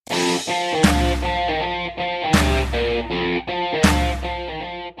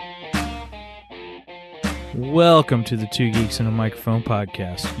Welcome to the Two Geeks and a Microphone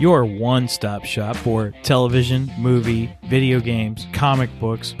podcast, your one-stop shop for television, movie, video games, comic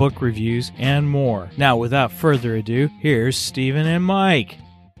books, book reviews, and more. Now, without further ado, here's Steven and Mike.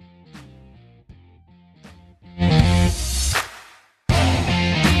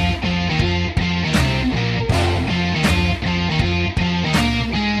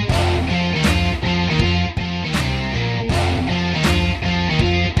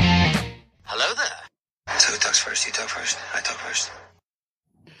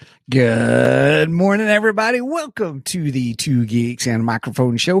 Good morning, everybody. Welcome to the Two Geeks and a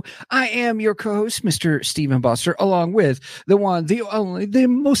Microphone show. I am your co-host, Mr. Stephen Buster, along with the one, the only, the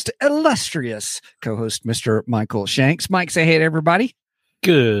most illustrious co-host, Mr. Michael Shanks. Mike, say hey to everybody.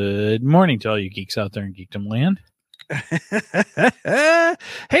 Good morning to all you geeks out there in Geekdom Land. Hey,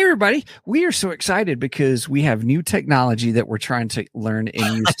 everybody. We are so excited because we have new technology that we're trying to learn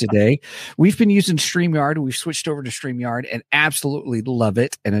and use today. We've been using StreamYard. We've switched over to StreamYard and absolutely love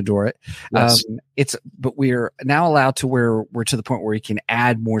it and adore it. Yes. But we're now allowed to where we're to the point where we can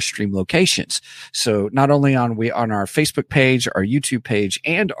add more stream locations. So not only on our Facebook page, our YouTube page,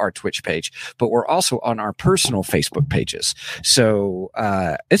 and our Twitch page, but we're also on our personal Facebook pages. So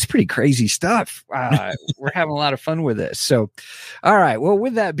it's pretty crazy stuff. We're having a lot of fun with this. So, all right. Well,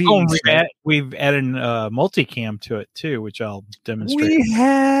 with that being said, we've added multicam to it too, which I'll demonstrate.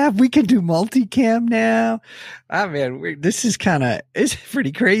 We can do multicam now. I mean, it's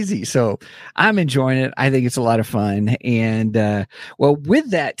pretty crazy. So I'm enjoying it. I think it's a lot of fun. And, well, with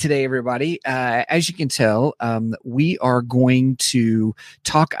that today, everybody, as you can tell, we are going to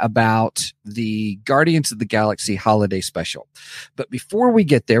talk about the Guardians of the Galaxy holiday special. But before we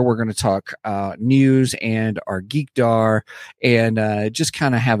get there, we're going to talk news and our Geekdar and just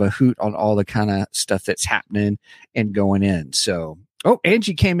kind of have a hoot on all the kind of stuff that's happening and going in. So,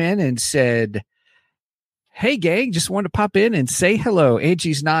 Angie came in and said, "Hey, gang, just wanted to pop in and say hello."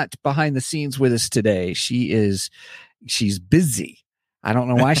 Angie's not behind the scenes with us today. She's busy. I don't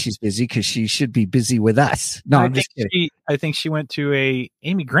know why she's busy, because she should be busy with us. No, I'm just kidding. I think she went to a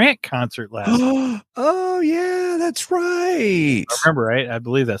Amy Grant concert last night. Oh, yeah, that's right. I remember, right? I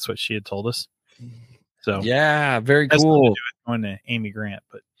believe that's what she had told us. So yeah, very cool. Going to Amy Grant,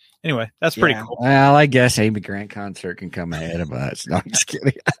 but anyway, that's pretty cool. Well, I guess Amy Grant concert can come ahead of us. No, I'm just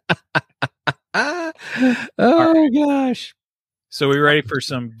kidding. Oh, gosh. So we ready for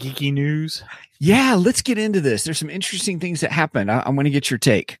some geeky news? Yeah, let's get into this. There's some interesting things that happened. I'm going to get your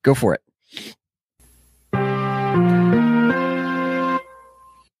take. Go for it.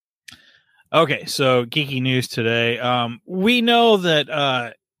 Okay, so geeky news today. We know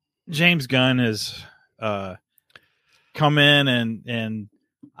that James Gunn has come in and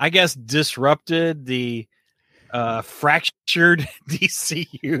I guess disrupted the fractured DC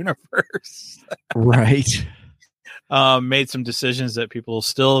universe. Right. Made some decisions that people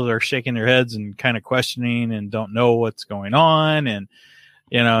still are shaking their heads and kind of questioning and don't know what's going on. And,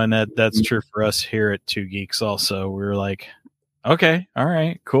 and that's true for us here at Two Geeks also. We were like, okay, all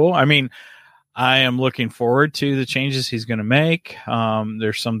right, cool. I mean, I am looking forward to the changes he's going to make.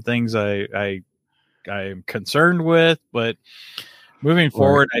 There's some things I am concerned with, but moving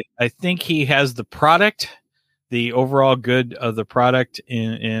forward, I think he has the product, the overall good of the product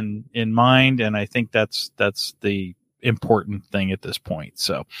in mind, and I think that's the important thing at this point.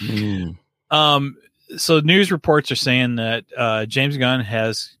 So, so news reports are saying that James Gunn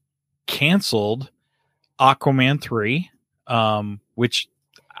has canceled Aquaman 3, which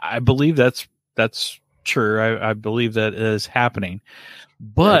I believe that's true. I believe that is happening,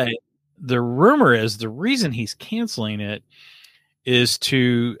 but the rumor is the reason he's canceling it is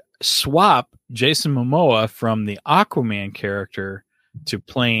to swap Jason Momoa from the Aquaman character to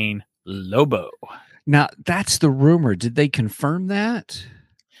playing Lobo. Now, that's the rumor. Did they confirm that?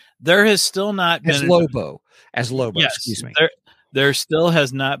 There has still not been as Lobo. Yes, excuse me. There still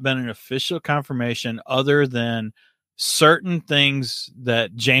has not been an official confirmation other than certain things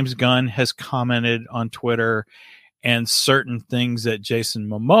that James Gunn has commented on Twitter and certain things that Jason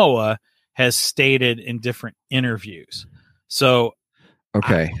Momoa has stated in different interviews. So,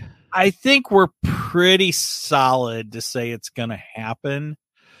 okay. I think we're pretty solid to say it's going to happen.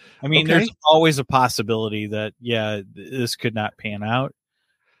 I mean, there's always a possibility that, this could not pan out,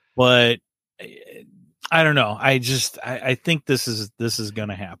 but I don't know. I think this is going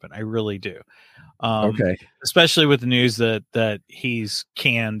to happen. I really do. Especially with the news that he's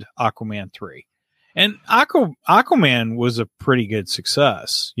canned Aquaman 3. And Aquaman was a pretty good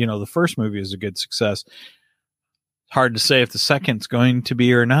success. The first movie was a good success. Hard to say if the second's going to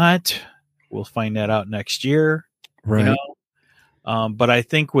be or not. We'll find that out next year. Right. But I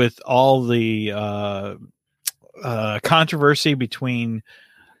think with all the controversy between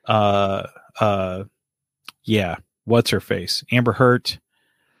what's her face, Amber Heard.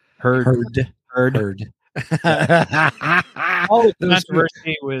 All the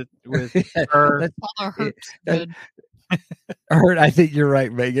controversy with her. Hurt. Hurt. I think you're right,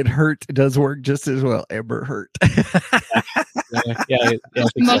 Megan. Hurt does work just as well. Amber Hurt.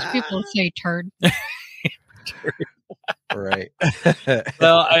 Most people say turd. Right.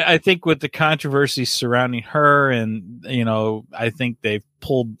 Well, I think with the controversy surrounding her, and I think they've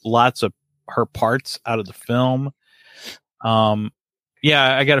pulled lots of her parts out of the film. I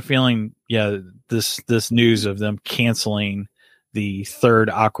got a feeling. Yeah, this news of them canceling the third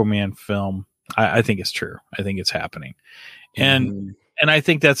Aquaman film, I think it's true. I think it's happening, and I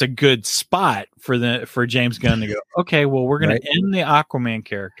think that's a good spot for James Gunn to go. Okay, well, we're going to end the Aquaman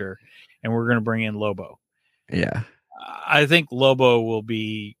character, and we're going to bring in Lobo. Yeah. I think Lobo will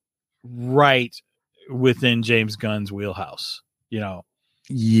be right within James Gunn's wheelhouse,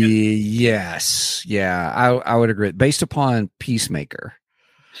 Yes. Yeah. I would agree. Based upon Peacemaker.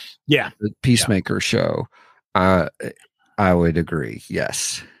 Yeah. The Peacemaker show. I would agree.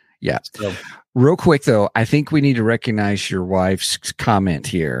 Yes. Yeah. So, real quick though, I think we need to recognize your wife's comment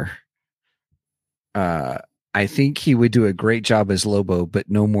here. I think he would do a great job as Lobo, but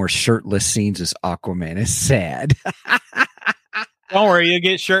no more shirtless scenes as Aquaman. Is sad. Don't worry, you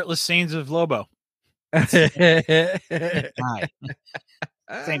get shirtless scenes of Lobo. Same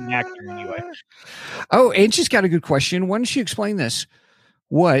actor anyway. Oh, and she's got a good question. Why don't you explain this?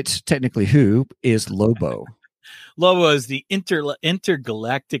 What, technically, who is Lobo? Lobo is the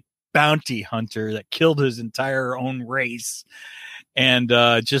intergalactic bounty hunter that killed his entire own race and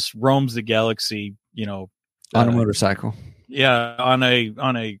just roams the galaxy, on a motorcycle. Yeah, on a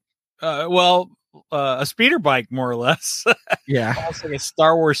speeder bike, more or less. Yeah, almost like a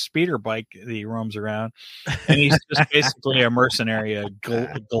Star Wars speeder bike that he roams around, and he's just basically a mercenary, a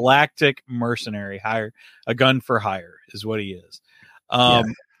galactic mercenary, a gun for hire is what he is.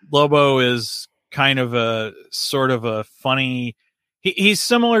 Lobo is kind of a sort of a funny. He's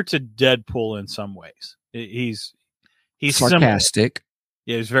similar to Deadpool in some ways. He's sarcastic.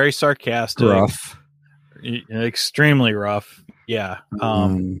 Yeah, he's very sarcastic, rough. Extremely rough. Yeah.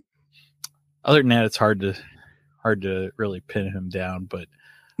 Other than that, it's hard to really pin him down. But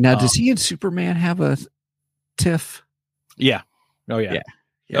now, does he and Superman have a tiff? Yeah. Oh yeah.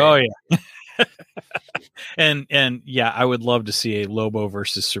 Yeah. Oh yeah. and yeah, I would love to see a Lobo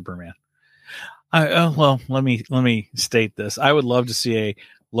versus Superman. Well, let me state this. I would love to see a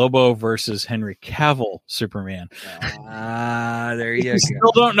Lobo versus Henry Cavill Superman. There you go.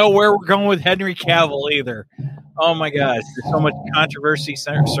 Still don't know where we're going with Henry Cavill either. Oh my gosh, there's so much controversy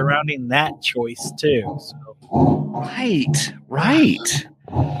surrounding that choice too. So. Right.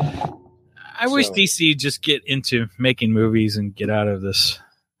 I wish DC just get into making movies and get out of this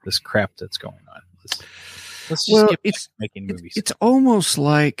crap that's going on. Let's just get back to making movies. It's almost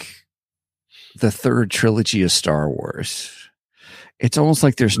like the third trilogy of Star Wars. It's almost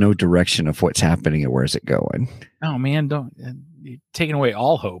like there's no direction of what's happening and where's it going. Oh man, you're taking away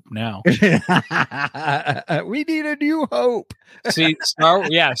all hope now. We need a new hope. See, Star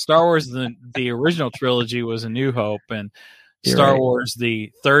Wars, the original trilogy was A New Hope, and Star Wars,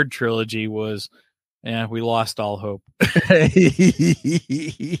 the third trilogy was, we lost all hope. Okay,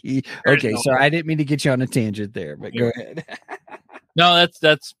 sorry, I didn't mean to get you on a tangent there, but go ahead. No,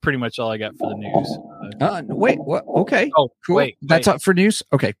 that's pretty much all I got for the news. Wait, what? Okay. Oh, cool. Wait. That's up for news?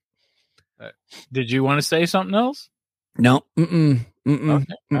 Okay. Did you want to say something else? No. Okay.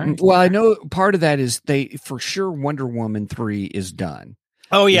 Right. Well, I know part of that is for sure Wonder Woman 3 is done.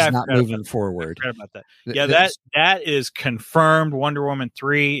 Oh, yeah. It's not moving forward. I forgot about that. Yeah, that is confirmed. Wonder Woman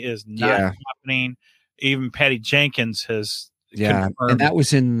 3 is not happening. Even Patty Jenkins has confirmed. And that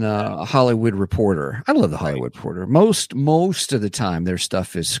was in the Hollywood Reporter. I love the Hollywood Reporter. Most of the time their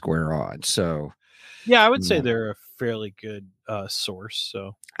stuff is square on. So yeah, I would say they're a fairly good source.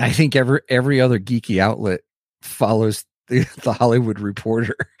 So I think every other geeky outlet follows the Hollywood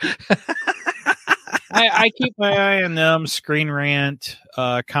Reporter. I keep my eye on them. Screen Rant,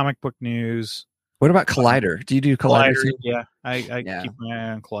 Comic Book News. What about Collider? Do you do Collider? Yeah, I keep my eye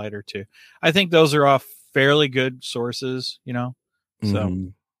on Collider too. I think those are all fairly good sources,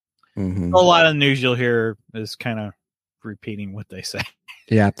 So a lot of news you'll hear is kind of repeating what they say.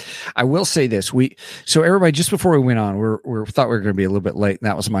 Yeah, I will say this. So everybody, just before we went on, we thought we were going to be a little bit late, and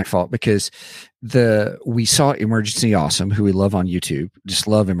that was my fault because we saw Emergency Awesome, who we love on YouTube. Just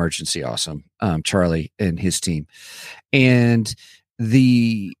love Emergency Awesome, Charlie and his team, and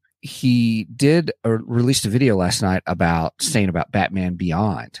he did released a video last night saying about Batman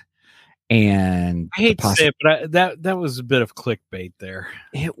Beyond, And I hate to say it, but that was a bit of clickbait there.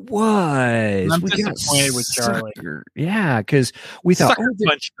 it was. I'm disappointed with Charlie. Yeah, because we thought, Sucker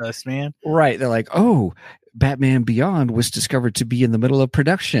punched us, man. Right. They're like, oh, Batman Beyond was discovered to be in the middle of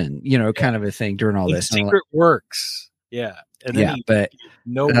production, kind of a thing during all this. Secret works. Yeah. And then but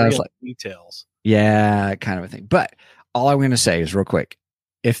no real details. Yeah, kind of a thing. But all I'm going to say is real quick,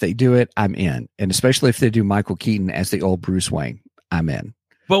 if they do it, I'm in. And especially if they do Michael Keaton as the old Bruce Wayne, I'm in.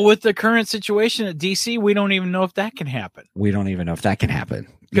 But with the current situation at DC, we don't even know if that can happen. We don't even know if that can happen.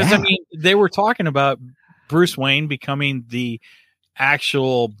 Because, I mean, they were talking about Bruce Wayne becoming the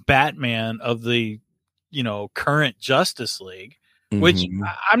actual Batman of the, current Justice League, which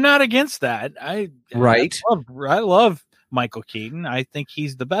I'm not against that. I love Michael Keaton. I think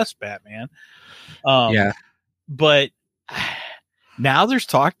he's the best Batman. But now there's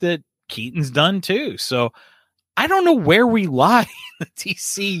talk that Keaton's done too. So I don't know where we lie in the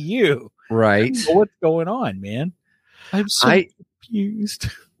TCU. Right. I don't know what's going on, man? I'm so confused.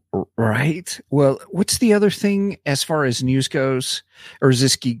 Right. Well, what's the other thing as far as news goes? Or is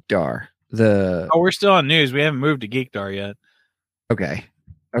this Geekdar? We're still on news. We haven't moved to Geekdar yet. Okay.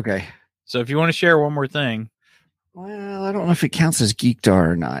 So if you want to share one more thing. Well, I don't know if it counts as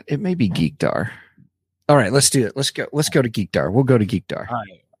Geekdar or not. It may be Geekdar. All right, let's do it. Let's go to Geekdar. We'll go to Geekdar. All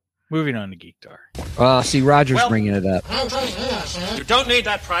right. Moving on to Geekdar. See, Roger's bringing it up. You don't need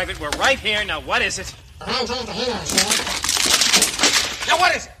that, Private. We're right here. Now, what is it? Now,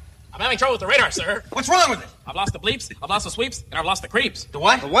 what is it? I'm having trouble with the radar, sir. What's wrong with it? I've lost the bleeps, I've lost the sweeps, and I've lost the creeps. The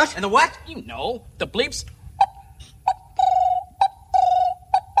what? The what? And the what? You know, the bleeps.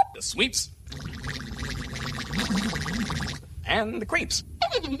 The sweeps. And the creeps.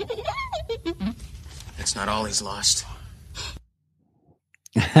 That's not all he's lost.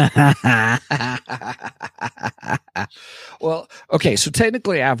 Well, okay, so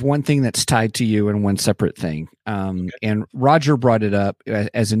technically I have one thing that's tied to you and one separate thing. And Roger brought it up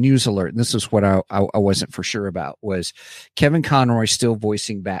as a news alert, and this is what I wasn't for sure about, was Kevin Conroy still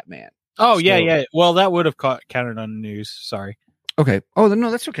voicing Batman. Oh, yeah. Well, that would have counted on the news. Sorry. Okay. Oh,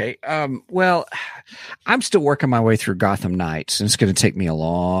 no, that's okay. Well, I'm still working my way through Gotham Knights, and it's going to take me a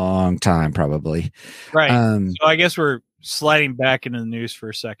long time, probably. Right. So I guess we're sliding back into the news for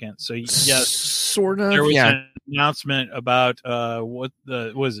a second. So yes, sort of. There was an announcement about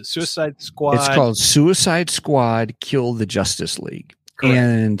was it Suicide Squad? It's called Suicide Squad: Kill the Justice League. Correct.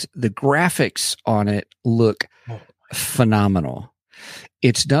 And the graphics on it look phenomenal.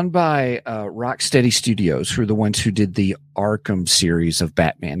 It's done by Rocksteady Studios, who are the ones who did the Arkham series of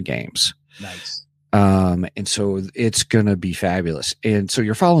Batman games. Nice. And so it's going to be fabulous. And so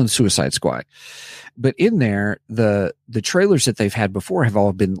you're following Suicide Squad. But in there, the trailers that they've had before have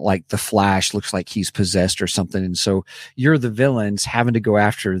all been like the Flash looks like he's possessed or something. And so you're the villains having to go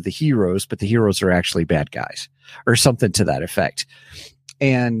after the heroes, but the heroes are actually bad guys or something to that effect.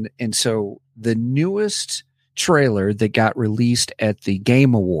 And so the newest trailer that got released at the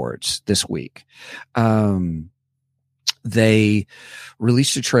Game Awards this week, they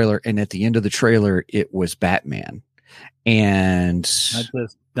released a trailer, and at the end of the trailer, it was Batman. And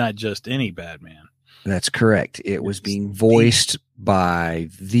not just any Batman. That's correct. It was being voiced by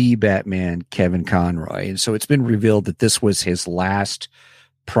the Batman, Kevin Conroy. And so it's been revealed that this was his last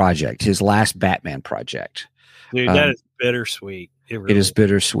project, his last Batman project. Dude, that is bittersweet. It is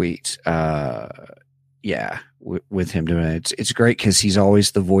bittersweet. With him doing it. It's great because he's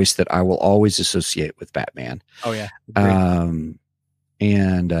always the voice that I will always associate with Batman. Oh, yeah.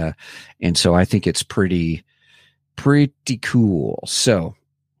 And so I think it's pretty cool. So,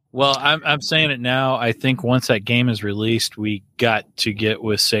 well, I'm saying it now. I think once that game is released, we got to get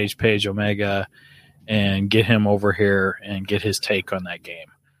with Sage Page Omega and get him over here and get his take on that game.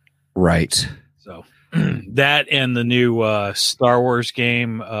 Right. So that and the new Star Wars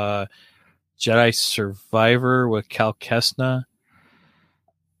game, Jedi Survivor with Cal Kesna.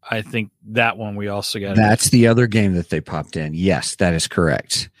 I think that one we also got. That's the other game that they popped in. Yes, that is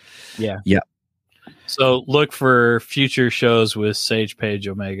correct. Yeah. Yep. So look for future shows with Sage Page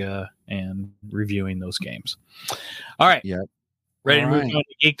Omega and reviewing those games. All right. Yep. Ready to move on to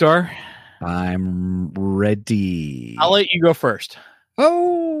Geekdar? I'm ready. I'll let you go first.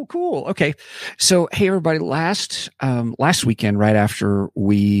 Oh, cool. Okay. So, hey, everybody, last weekend, right after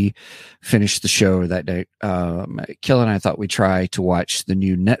we finished the show that day, Kill and I thought we'd try to watch the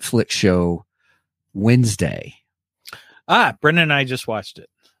new Netflix show Wednesday. Brendan and I just watched it.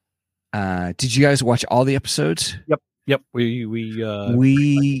 Did you guys watch all the episodes? Yep.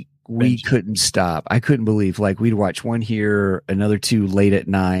 We couldn't stop. I couldn't believe, like, we'd watch one here, another two late at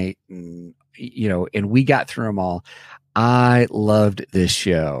night, and we got through them all. I loved this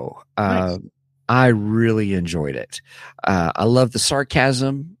show. Nice. I really enjoyed it. I love the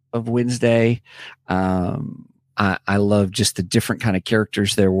sarcasm of Wednesday. I love just the different kind of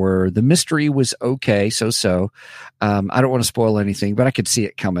characters there were. The mystery was okay, so. I don't want to spoil anything, but I could see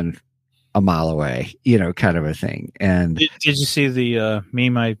it coming a mile away, kind of a thing. And did you see the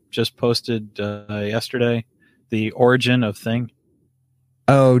meme I just posted yesterday? The origin of Thing.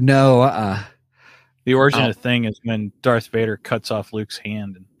 Oh no! The origin of Thing is when Darth Vader cuts off Luke's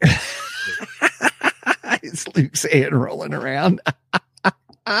hand. And it's Luke's hand rolling around.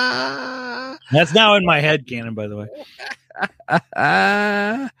 That's now in my head canon, by the way.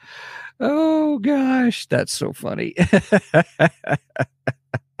 Oh gosh, that's so funny.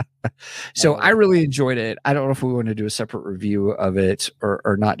 So I really enjoyed it. I don't know if we want to do a separate review of it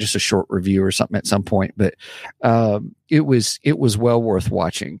or not, just a short review or something at some point, but it was well worth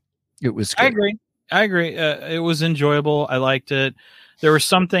watching. It was good. I agree. It was enjoyable. I liked it. There were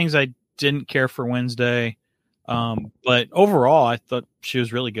some things I didn't care for Wednesday. But overall I thought she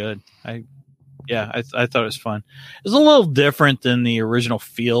was really good. I thought it was fun. It was a little different than the original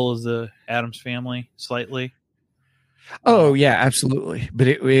feel of the Addams Family, slightly. Oh yeah, absolutely. But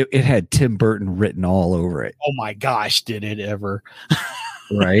it had Tim Burton written all over it. Oh my gosh, did it ever?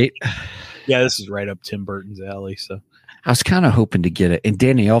 Right? Yeah, this is right up Tim Burton's alley. So I was kind of hoping to get it. And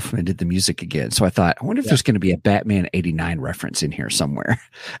Danny Elfman did the music again. So I thought, I wonder if there's going to be a Batman 89 reference in here somewhere.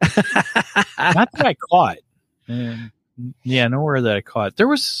 Not that I caught. Yeah, nowhere that I caught. There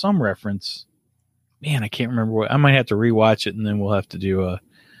was some reference. Man, I can't remember what. I might have to rewatch it, and then we'll have to do a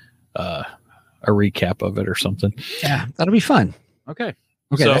recap of it or something. Yeah, that'll be fun. Okay,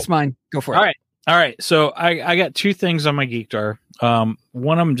 so, that's mine. Go for it. All right. So I got two things on my Geekdar.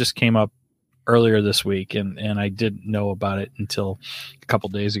 One of them just came up earlier this week, and I didn't know about it until a couple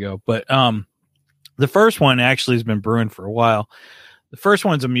days ago. But the first one actually has been brewing for a while. The first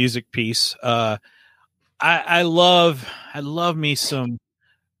one's a music piece. I love me some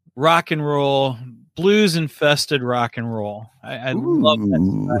rock and roll, blues infested rock and roll. I love that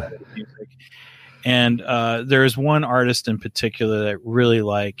style of music. And there's one artist in particular that I really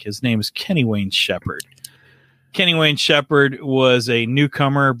like. His name is Kenny Wayne Shepherd. Kenny Wayne Shepherd was a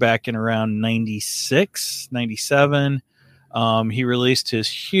newcomer back in around 96, 97. He released his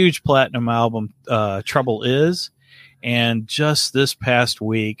huge platinum album, Trouble Is. And just this past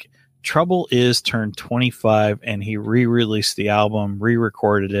week, Trouble Is turned 25, and he re-released the album,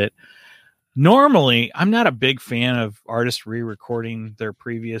 re-recorded it. Normally, I'm not a big fan of artists re-recording their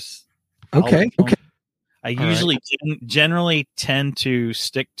previous album. Okay. I usually generally tend to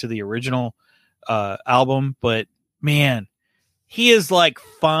stick to the original album, but man, he is like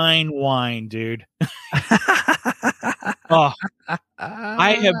fine wine, dude. I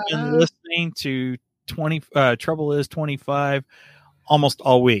have been listening to Trouble Is 25 almost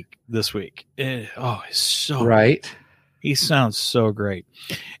all week this week. It's so right. He sounds so great.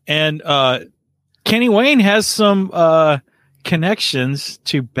 And Kenny Wayne has some connections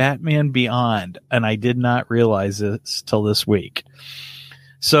to Batman Beyond, and I did not realize this till this week.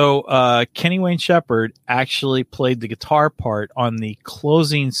 So Kenny Wayne Shepherd actually played the guitar part on the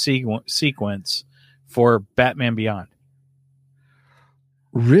closing sequence for Batman Beyond.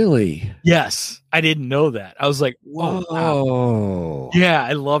 Really? Yes. I didn't know that. I was like, whoa. Wow. Yeah,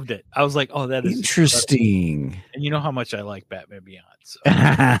 I loved it. I was like, oh, that is interesting. incredible. And you know how much I like Batman Beyond. So.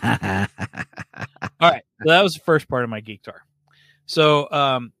 All right. So that was the first part of my Geektar.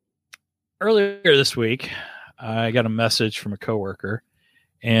 So earlier this week, I got a message from a coworker,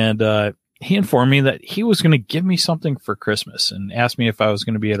 and he informed me that he was going to give me something for Christmas and asked me if I was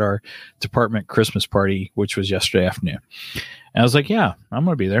going to be at our department Christmas party, which was yesterday afternoon. And I was like, yeah, I'm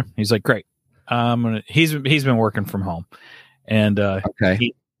going to be there. He's like, great. He's been working from home, and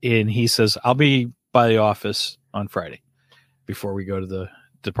okay. He says, I'll be by the office on Friday before we go to the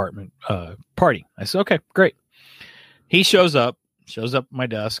department party. I said, okay, great. He shows up at my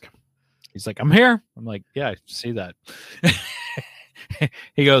desk. He's like, I'm here. I'm like, yeah, I see that.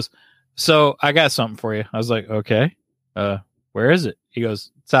 He goes, so I got something for you. I was like, okay, where is it? He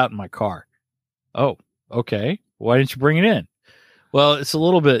goes, it's out in my car. Oh, okay. Why didn't you bring it in? Well, it's a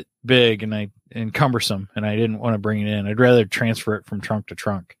little bit big and cumbersome, and I didn't want to bring it in. I'd rather transfer it from trunk to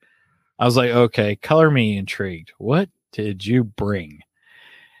trunk. I was like, okay, color me intrigued. What did you bring?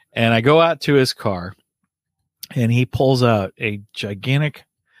 And I go out to his car, and he pulls out a gigantic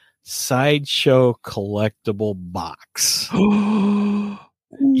Sideshow collectible box.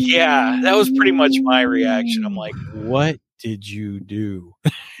 Yeah, that was pretty much my reaction. I'm like, what did you do?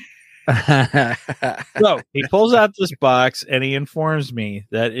 So he pulls out this box and he informs me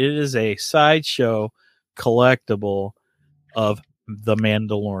that it is a Sideshow collectible of The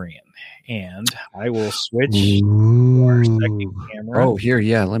Mandalorian. And I will switch to our second camera. Oh, here,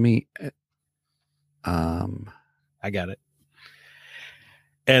 yeah. Let me. I got it.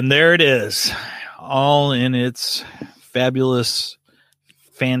 And there it is, all in its fabulous,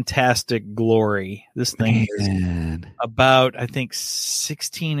 fantastic glory. This thing is about, I think,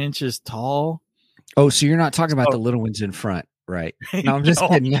 16 inches tall. Oh, so you're not talking about the little ones in front, right? No, I'm just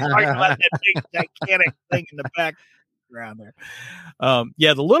kidding. I'm talking about that big gigantic thing in the background there.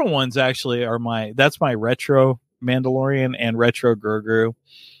 Yeah, the little ones actually are that's my retro Mandalorian and retro Grogu,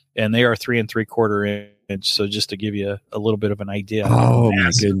 and they are 3 3/4 inch. So just to give you a little bit of an idea. Oh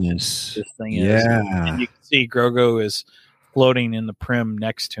my goodness, this thing is. And you can see Grogu is floating in the prim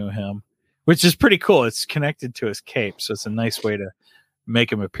next to him, which is pretty cool. It's connected to his cape, so it's a nice way to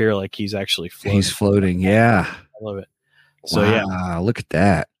make him appear like he's actually floating. He's floating, yeah. I love it. So yeah, look at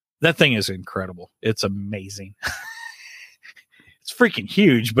that. That thing is incredible. It's amazing. It's freaking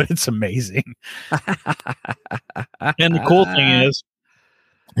huge, but it's amazing. And the cool thing is,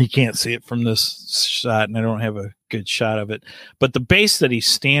 you can't see it from this shot, and I don't have a good shot of it. But the base that he's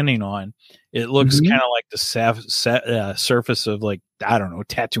standing on, it looks kind of like the surface of, like, I don't know,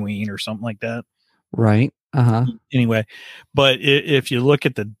 Tatooine or something like that. Right. Anyway, but if you look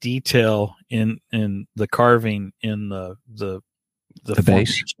at the detail in the carving in the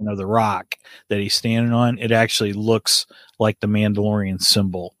base of the rock that he's standing on, it actually looks like the Mandalorian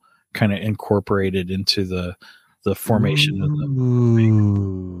symbol kind of incorporated into the formation of the.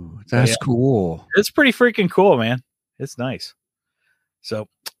 Ooh, that's cool. It's pretty freaking cool, man. It's nice. So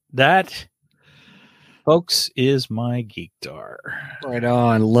that, folks, is my Geekdar. Right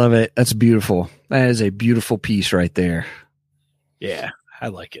on. Love it. That's beautiful. That is a beautiful piece right there. Yeah, I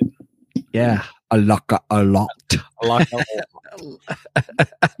like it. Yeah. A lot.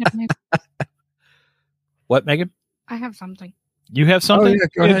 What, Megan? I have something. You have something? Oh, yeah,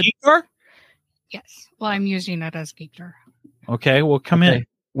 go ahead. Geekdar? Yes. Well, I'm using it as Geekdar. Okay, well, come in.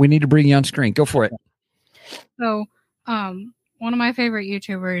 We need to bring you on screen. Go for it. So, one of my favorite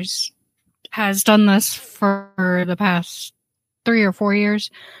YouTubers has done this for the past 3 or 4 years.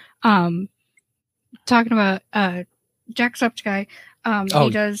 Talking about Jacksepticeye. He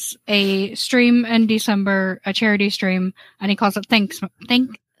does a stream in December, a charity stream, and he calls it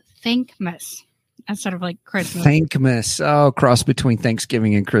Thankmas instead of like Christmas. Thankmas. Oh, cross between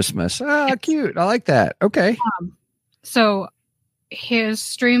Thanksgiving and Christmas. Ah, cute. I like that. Okay. So his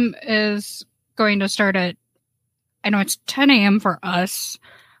stream is going to start at, I know it's 10 a.m. for us,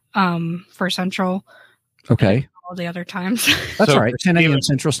 for Central. Okay. All the other times. That's all right. 10 a.m.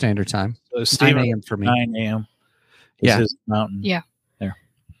 Central Standard Time. So 9 a.m. for me. 9 a.m. Yeah. His mountain. Yeah. There.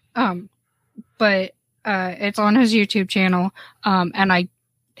 But it's on his YouTube channel. And I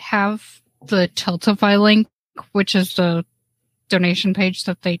have the Tiltify link, which is the donation page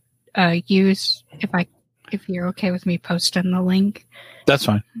that they use. If you're okay with me posting the link. That's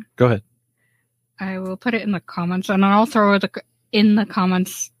fine. Go ahead. I will put it in the comments, and I'll throw it in the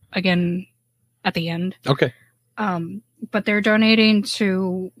comments again at the end. Okay. But they're donating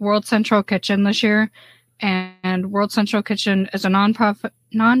to World Central Kitchen this year, and World Central Kitchen is a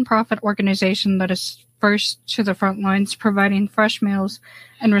nonprofit organization that is first to the front lines, providing fresh meals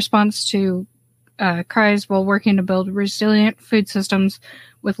in response to cries while working to build resilient food systems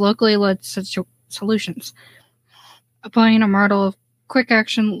with locally led solutions. Applying a model of quick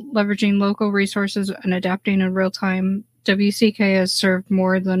action, leveraging local resources, and adapting in real time, WCK has served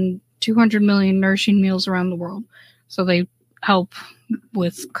more than 200 million nourishing meals around the world. So they help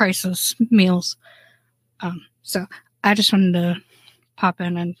with crisis meals. So I just wanted to pop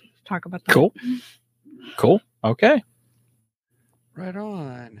in and talk about that. Cool. Okay. Right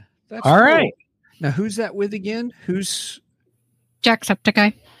on. That's all cool. Right. Now, who's that with again? Who's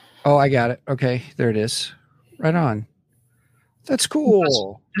Jacksepticeye? Oh, I got it. Okay, there it is. Right on. That's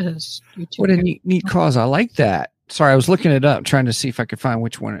cool. What a neat cause. I like that. Sorry, I was looking it up, trying to see if I could find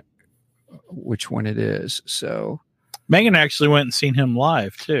which one it is. So Megan actually went and seen him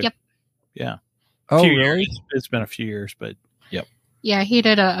live too. Yep. Yeah. Oh, really? Years. It's been a few years, but yep. Yeah, he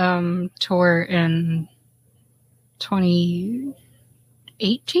did a tour in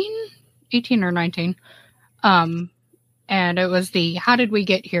 2018 or 19. And it was the How Did We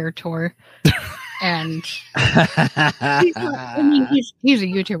Get Here tour. And he's a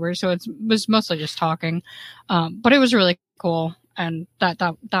YouTuber, so it was mostly just talking. But it was really cool, and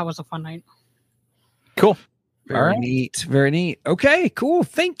that was a fun night. Cool. Very neat. Very neat. Okay, cool.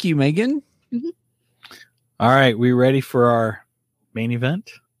 Thank you, Megan. Mm-hmm. All right, we ready for our main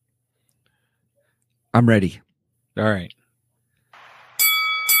event? I'm ready. All right.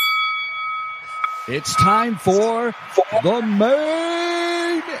 It's time for the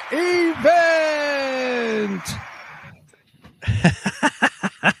main event.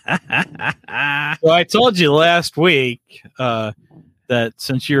 So I told you last week that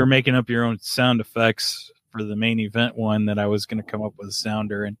since you were making up your own sound effects for the main event one, that I was going to come up with a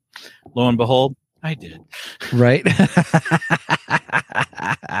sounder, and lo and behold, I did. Right?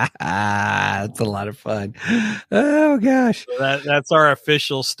 That's a lot of fun. Oh gosh. So that's our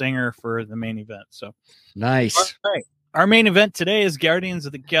official stinger for the main event. So Nice. all right. Our main event today is Guardians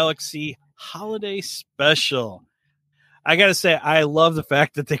of the Galaxy Holiday Special. I got to say, I love the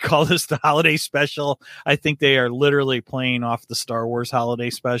fact that they call this the Holiday Special. I think they are literally playing off the Star Wars Holiday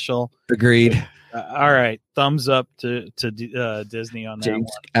Special. Agreed. All right. Thumbs up to Disney on that James,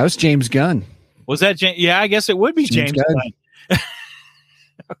 one. that was James Gunn. Was that James? Yeah, I guess it would be James Gunn. Gunn.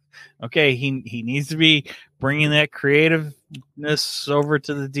 Okay, he needs to be bringing that creativeness over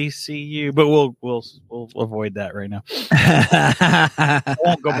to the DCU, but we'll avoid that right now. I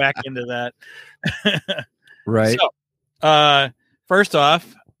won't go back into that. Right. So, first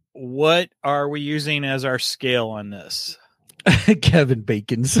off, what are we using as our scale on this? Kevin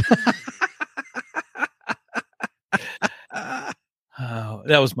Bacon's. Oh,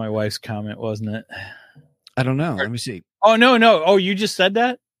 that was my wife's comment, wasn't it? I don't know. Let me see. Oh no! Oh, you just said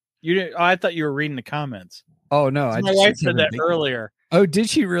that? You didn't? Oh, I thought you were reading the comments. Oh no, My wife said that earlier. Oh, did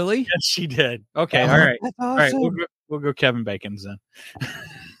she really? Yes, she did. Okay, Oh, all right, that's all right. awesome. We'll go Kevin Bacon's then.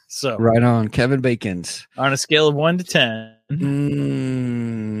 So Right on, Kevin Bacon's. on a scale of 1 to 10,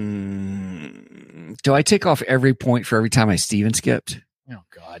 Do I take off every point for every time I Steven skipped? oh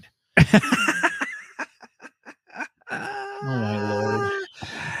God, oh my Lord.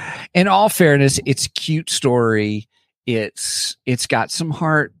 In all fairness, it's a cute story. It's got some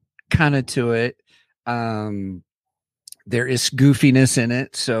heart kind of to it. There is goofiness in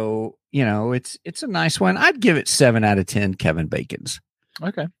it, so it's a nice one. I'd give it 7 out of 10 Kevin Bacon's.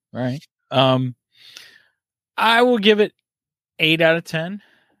 Okay, all right. I will give it 8 out of 10.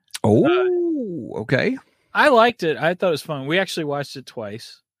 Oh, okay. I liked it. I thought it was fun. We actually watched it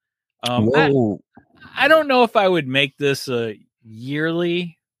twice. Whoa. I don't know if I would make this a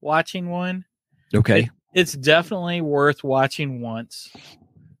yearly watching one. Okay. It's definitely worth watching once.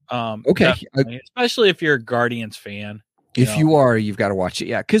 Okay. Definitely, especially if you're a Guardians fan. If you are, you've got to watch it.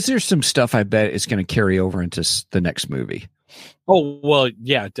 Yeah, because there's some stuff I bet is going to carry over into the next movie. Oh, well,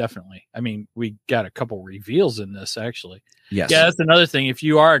 yeah, definitely. I mean, we got a couple reveals in this, actually. Yes. Yeah, that's another thing. If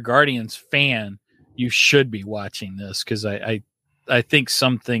you are a Guardians fan, you should be watching this because I think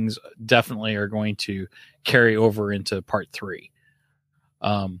some things definitely are going to carry over into part 3.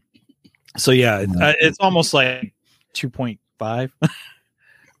 So yeah, it's almost like 2.5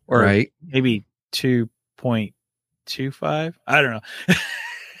 or right. maybe 2.25. I don't know.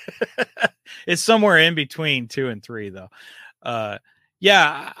 It's somewhere in between 2 and 3 though.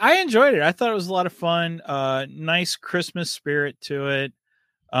 Yeah, I enjoyed it. I thought it was a lot of fun. Nice Christmas spirit to it.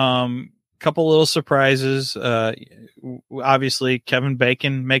 Couple little surprises. Obviously Kevin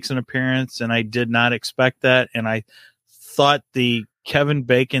Bacon makes an appearance and I did not expect that. And I thought the Kevin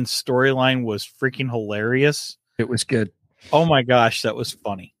Bacon storyline was freaking hilarious. It was good. Oh my gosh, that was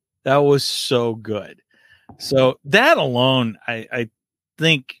funny. That was so good. So that alone, I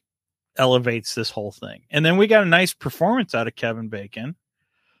think elevates this whole thing. And then we got a nice performance out of Kevin Bacon.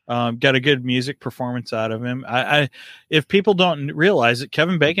 Got a good music performance out of him. If people don't realize it,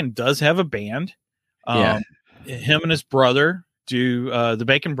 Kevin Bacon does have a band. Him and his brother do the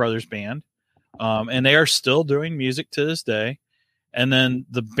Bacon Brothers band. And they are still doing music to this day. And then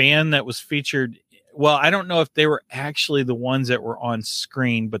the band that was featured, well, I don't know if they were actually the ones that were on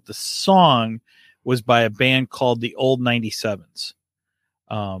screen, but the song was by a band called the Old 97s.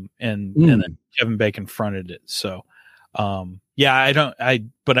 And then Kevin Bacon fronted it. So, yeah, I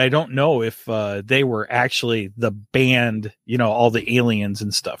don't know if they were actually the band, all the aliens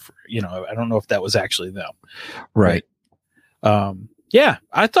and stuff, I don't know if that was actually them. Right. Yeah,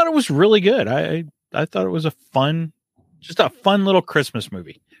 I thought it was really good. I thought it was just a fun little Christmas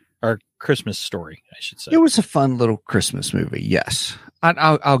movie or Christmas story, I should say. It was a fun little Christmas movie. Yes.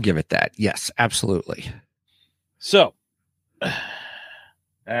 I'll give it that. Yes, absolutely. So,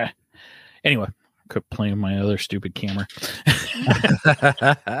 anyway, quit playing my other stupid camera.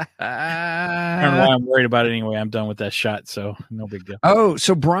 I don't know why I'm worried about it anyway. I'm done with that shot, so no big deal. Oh,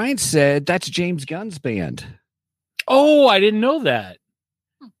 so Brian said that's James Gunn's band. Oh, I didn't know that.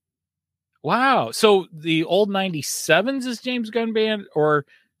 Wow. So the Old 97s is James Gunn band or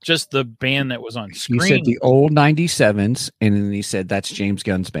just the band that was on screen? He said the Old 97s, and then he said that's James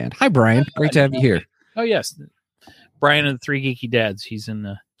Gunn's band. Hi, Brian. Great to have you here. Oh, yes. Brian and the Three Geeky Dads. He's in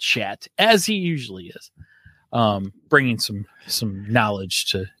the chat, as he usually is, bringing some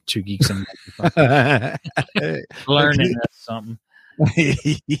knowledge to Two Geeks and learning something.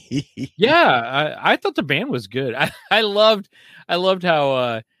 Yeah, I thought the band was good. I loved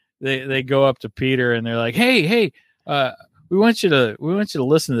how they go up to Peter and they're like, hey, we want you to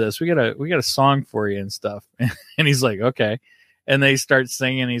listen to this. We got a song for you and stuff. And he's like, okay. And they start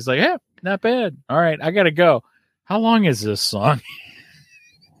singing. He's like, yeah, not bad. All right, I gotta go. How long is this song?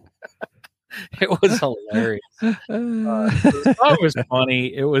 It was hilarious. The song was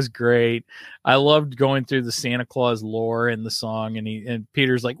funny. It was great. I loved going through the Santa Claus lore in the song, and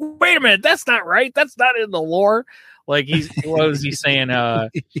Peter's like, "Wait a minute, that's not right. That's not in the lore." Like what was he saying?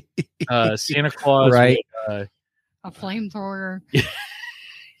 Santa Claus, right? A flamethrower.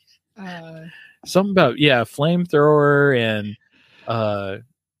 Something about flamethrower and oh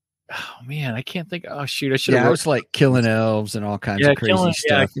man, I can't think. Oh shoot, I should. Yeah, it was like killing elves and all kinds of crazy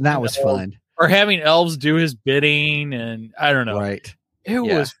stuff, and that was fun. Or having elves do his bidding, and I don't know. Right. It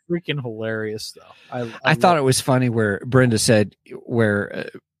was freaking hilarious, though. I thought it was funny where Brenda said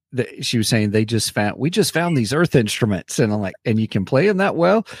she was saying we just found these earth instruments, and I'm like, and you can play them that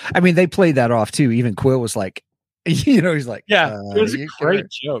well. I mean, they played that off too. Even Quill was like, he's like, yeah, it was a great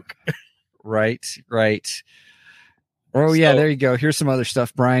joke. Right. Oh yeah, there you go. Here's some other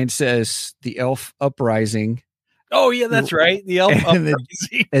stuff. Brian says the elf uprising. Oh yeah, that's right. The elf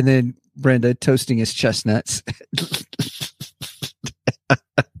uprising. And then Brenda toasting his chestnuts.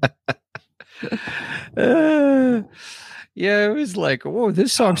 Yeah, it was like, whoa,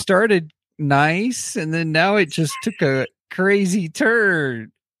 this song started nice, and then now it just took a crazy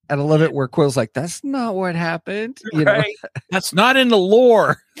turn. And I love it where Quill's like, that's not what happened. You know? That's not in the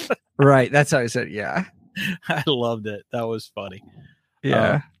lore. Right. That's how I said, yeah. I loved it. That was funny.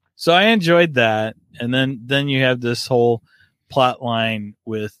 Yeah. So I enjoyed that. And then you have this whole plot line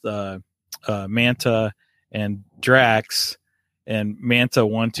with Manta and Drax, and Manta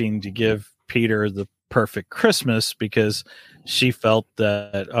wanting to give Peter the perfect Christmas because she felt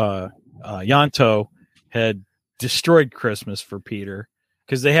that Yanto had destroyed Christmas for Peter,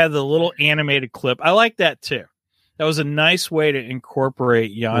 because they had the little animated clip. I like that too. That was a nice way to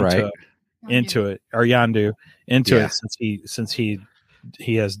incorporate Yanto into it, or Yondu into it, since he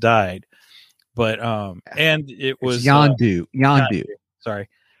has died. But and it was Yondu. Sorry,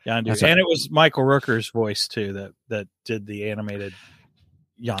 Yondu. And it was Michael Rooker's voice too that did the animated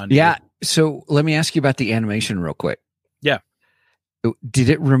Yondu. Yeah. So let me ask you about the animation real quick. Yeah. Did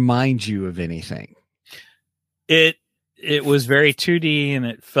it remind you of anything? It was very 2D, and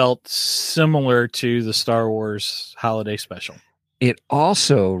it felt similar to the Star Wars holiday special. It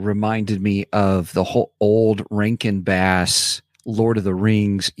also reminded me of the whole old Rankin Bass Lord of the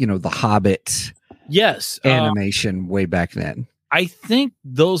Rings, the Hobbit animation way back then. I think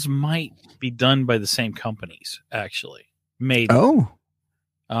those might be done by the same companies, actually. Maybe. Oh.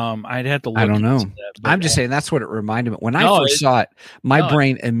 I'd have to look. I don't know. That, I'm just saying that's what it reminded me. When I first saw it, my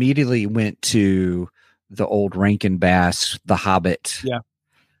brain immediately went to the old Rankin Bass, the Hobbit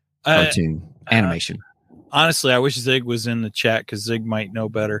cartoon animation. Honestly, I wish Zig was in the chat, because Zig might know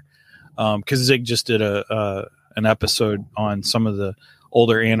better. Because Zig just did an episode on some of the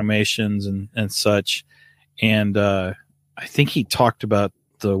older animations and such. And I think he talked about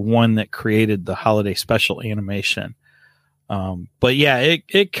the one that created the holiday special animation. But yeah,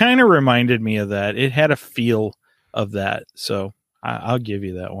 it kind of reminded me of that. It had a feel of that. So I'll give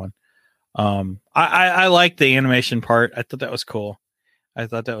you that one. I like the animation part. I thought that was cool. I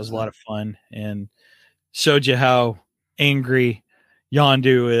thought that was a lot of fun, and showed you how angry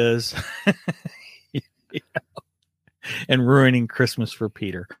Yondu is. And ruining Christmas for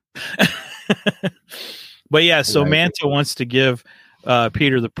Peter. But yeah, so Manta wants to give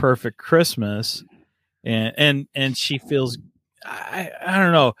Peter the perfect Christmas, and she feels, I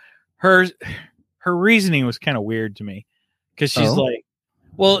don't know, her reasoning was kind of weird to me, because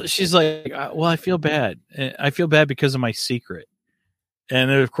she's like, I feel bad. I feel bad because of my secret. And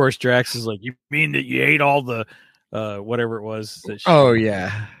then of course Drax is like, you mean that you ate all the whatever it was that she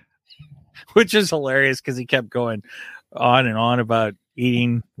which is hilarious, because he kept going on and on about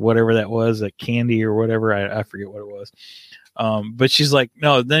eating whatever that was, that candy or whatever. I forget what it was. But she's like,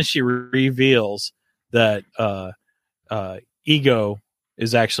 no, then she reveals that Ego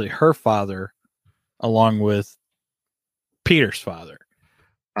is actually her father, along with Peter's father.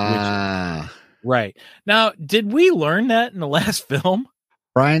 Right. Now, did we learn that in the last film?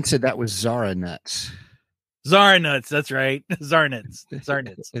 Brian said that was Zara nuts. Zara nuts, that's right. Zarnuts. It's Zara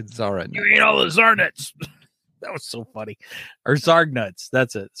nuts. You ate all the Zarnuts. That was so funny. Or Zarg nuts.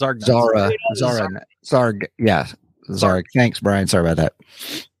 That's it. Zarg nuts. Zara. Yeah. Zarg. Thanks, Brian. Sorry about that.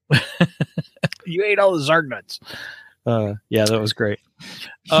 You ate all the Zarg nuts. Yeah, that was great.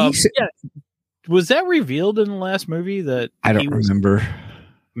 Yeah. Was that revealed in the last movie that I don't remember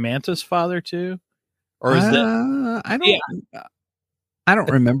Manta's father too? Or is that I don't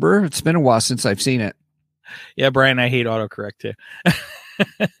remember. It's been a while since I've seen it. Yeah, Brian, I hate autocorrect too.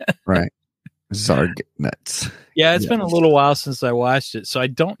 Right. Zarg nuts. Yeah, it's been a little while since I watched it, so I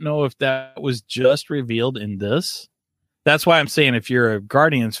don't know if that was just revealed in this. That's why I'm saying if you're a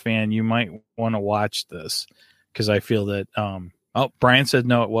Guardians fan, you might want to watch this, because I feel that Brian said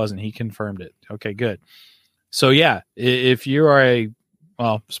no, it wasn't. He confirmed it. Okay, good. So yeah, if you are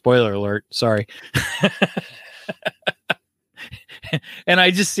spoiler alert, sorry. And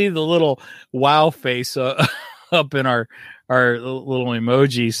I just see the little wow face up in our little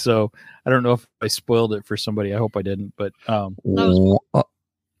emoji, so I don't know if I spoiled it for somebody. I hope I didn't, but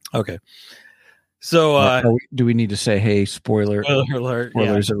okay. So do we need to say, hey, spoiler alert,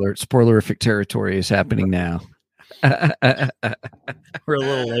 alert, spoilerific territory is happening now? We're a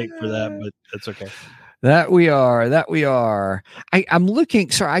little late for that, but that's okay. That we are. I'm looking.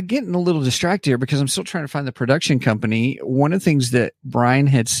 Sorry, I'm getting a little distracted here because I'm still trying to find the production company. One of the things that Brian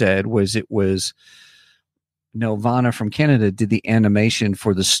had said was it was Nelvana from Canada did the animation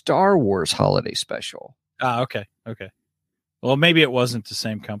for the Star Wars holiday special. Okay. Well, maybe it wasn't the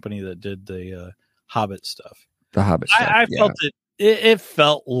same company that did the Hobbit stuff. The Hobbit stuff. I felt it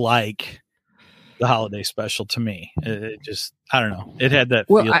felt like the holiday special to me. It just, I don't know. It had that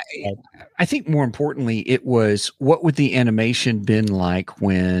feel. I think more importantly, it was, what would the animation been like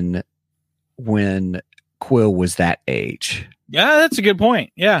when Quill was that age? Yeah, that's a good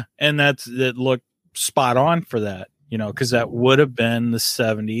point. Yeah. And that looked spot on for that, because that would have been the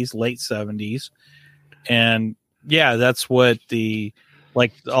 70s, late 70s. And yeah, that's what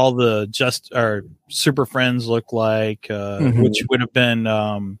all the Super Friends look like, which would have been,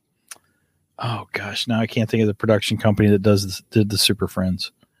 oh gosh, now I can't think of the production company that did the Super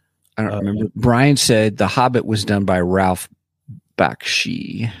Friends. I don't remember. Brian said The Hobbit was done by Ralph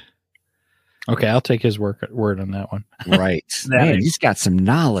Bakshi. Okay, I'll take his word on that one. Right. Man, he's got some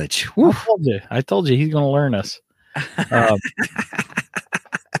knowledge. I told you he's going to learn us.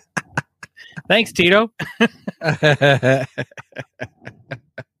 Thanks, Tito.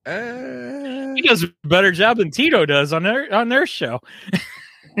 He does a better job than Tito does on their show.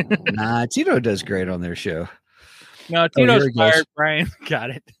 Nah, Tito does great on their show. No, Tito's fired. Brian got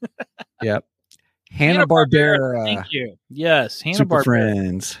it. Yep. Hanna-Barbera. Thank you. Yes, Hanna-Barbera.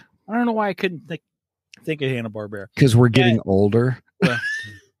 Friends. I don't know why I couldn't think of Hanna-Barbera. Because we're getting older.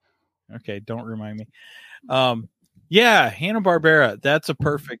 Okay, don't remind me. Yeah, Hanna-Barbera. That's a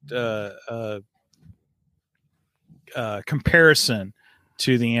perfect comparison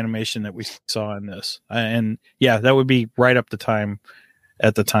to the animation that we saw in this. And yeah, that would be right up at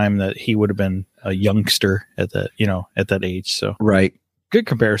the time that he would have been a youngster at that age. So right. Good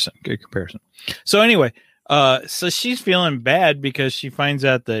comparison. So anyway, so she's feeling bad because she finds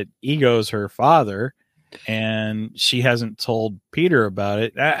out that Ego's her father and she hasn't told Peter about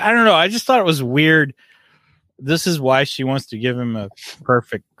it. I don't know. I just thought it was weird. This is why she wants to give him a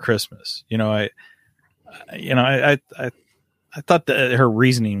perfect Christmas. I thought that her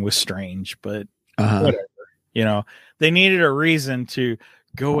reasoning was strange, but whatever. They needed a reason to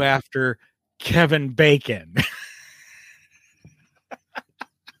go after Kevin Bacon.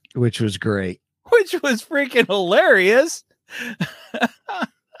 Which was great. Which was freaking hilarious.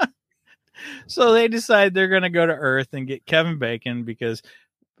 So they decide they're going to go to Earth and get Kevin Bacon because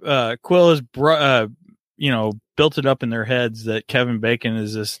Quill has built it up in their heads that Kevin Bacon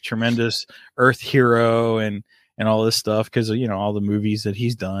is this tremendous Earth hero and all this stuff because of, all the movies that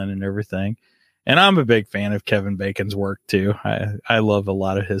he's done and everything. And I'm a big fan of Kevin Bacon's work too. I love a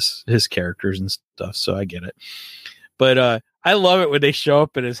lot of his characters and stuff, so I get it. But I love it when they show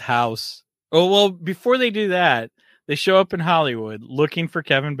up at his house. Oh, well, before they do that, they show up in Hollywood looking for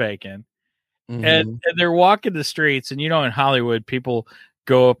Kevin Bacon. Mm-hmm. And they're walking the streets. And, in Hollywood, people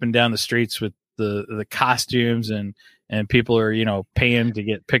go up and down the streets with the costumes and people are, paying to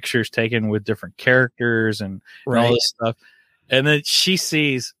get pictures taken with different characters and all this stuff. And then she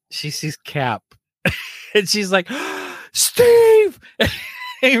sees Cap and she's like, Steve!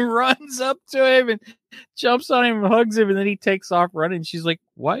 He runs up to him and jumps on him and hugs him. And then he takes off running. She's like,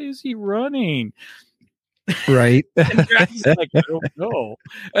 why is he running? Right. And Drax is like, I don't know.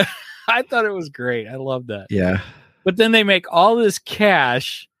 I thought it was great. I love that. Yeah. But then they make all this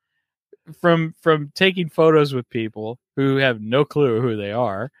cash from taking photos with people who have no clue who they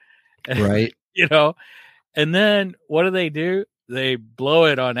are. Right. And then what do? They blow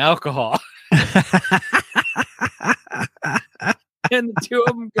it on alcohol. and the two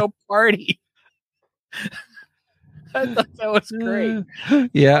of them go party. I thought that was great.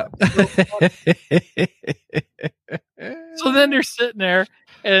 Yeah. So then they're sitting there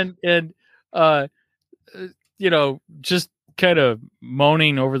and just kind of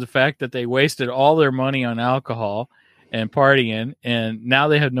moaning over the fact that they wasted all their money on alcohol and partying, and now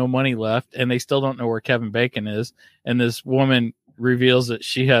they have no money left, and they still don't know where Kevin Bacon is. And this woman reveals that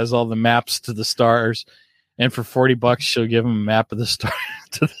she has all the maps to the stars, and for $40 she'll give him a map of the star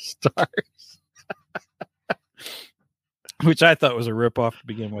to the stars. Which I thought was a ripoff to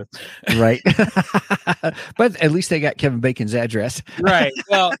begin with. Right. But at least they got Kevin Bacon's address. Right.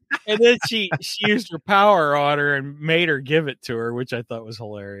 Well, and then she used her power on her and made her give it to her, which I thought was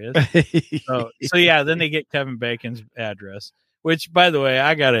hilarious. So yeah, then they get Kevin Bacon's address, which, by the way,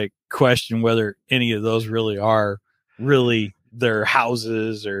 I got to question whether any of those really are really their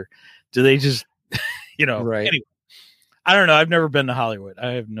houses, or do they just, right. Anyway, I don't know. I've never been to Hollywood.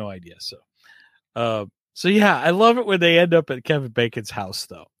 I have no idea. So yeah, I love it when they end up at Kevin Bacon's house,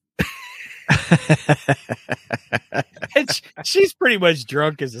 though. And she's pretty much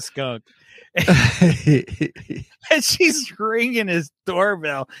drunk as a skunk. And she's ringing his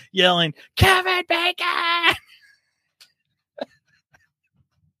doorbell, yelling, "Kevin Bacon!"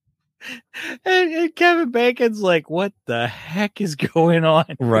 and Kevin Bacon's like, "What the heck is going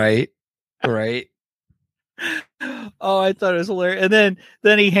on?" Right. Oh, I thought it was hilarious. And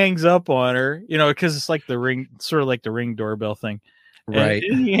then he hangs up on her, because it's like the ring, sort of like the Ring doorbell thing. Right.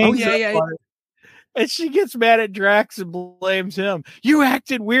 And he hangs up on her, and she gets mad at Drax and blames him. "You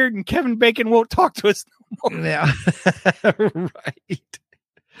acted weird, and Kevin Bacon won't talk to us no more." Yeah. Right.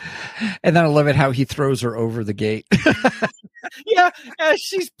 And then I love it how he throws her over the gate. Yeah, as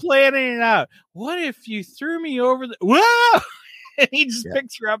she's planning it out. "What if you threw me over the whoa?" And he just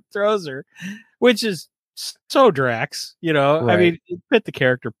picks her up, throws her, which is so Drax, Right. I mean, it fit the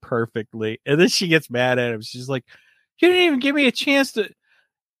character perfectly. And then she gets mad at him. She's like, "You didn't even give me a chance to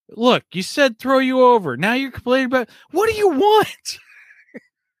look. You said throw you over. Now you're complaining about what do you want?"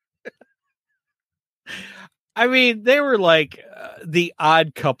 I mean, they were like the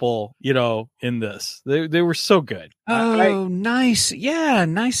odd couple, in this. They were so good. Oh, nice. Yeah,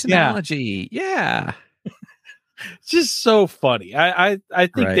 nice analogy. Yeah. It's just so funny. I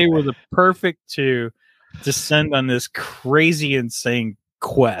think they were the perfect two to send on this crazy, insane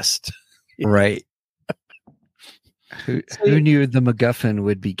quest. Right. Who knew the MacGuffin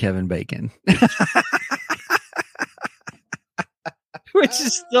would be Kevin Bacon? Which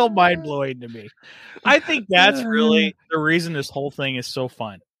is still mind-blowing to me. I think that's really the reason this whole thing is so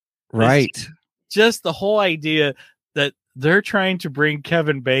fun. Right. It's just the whole idea that they're trying to bring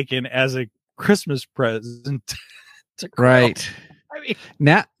Kevin Bacon as a Christmas present to right. I mean,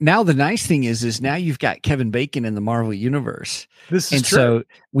 now the nice thing is now you've got Kevin Bacon in the Marvel universe. This is true. So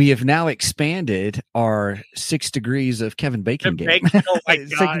we have now expanded our 6 degrees of Kevin Bacon game. Oh my God.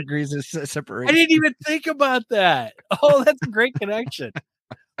 6 degrees of separation. I didn't even think about that. Oh, that's a great connection.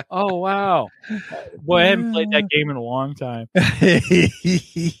 Oh, wow. Boy, I haven't played that game in a long time.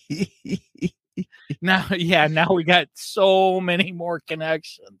 Now we got so many more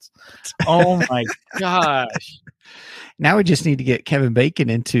connections. Oh my gosh. Now we just need to get Kevin Bacon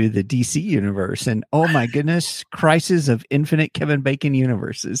into the DC universe, and oh my goodness, Crisis of Infinite Kevin Bacon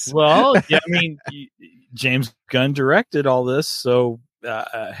universes. Well, yeah, I mean, James Gunn directed all this, so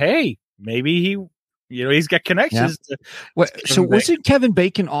hey, maybe he's got connections. Yeah. So wasn't Kevin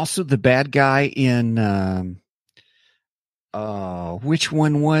Bacon also the bad guy in? Which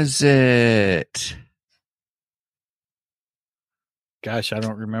one was it? Gosh, I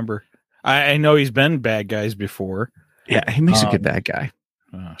don't remember. I know he's been bad guys before. Yeah, he makes a good bad guy.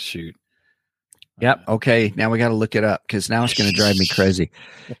 Oh, shoot. Yep. Okay, now we got to look it up because now it's going to drive me crazy.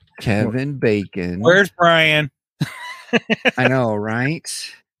 Kevin Bacon. Where's Brian? I know, right?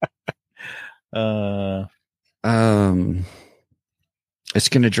 It's going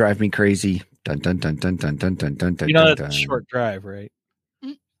to drive me crazy. Dun dun dun dun dun dun dun dun dun. That's a short drive, right?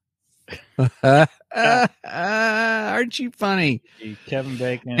 Aren't you funny? Kevin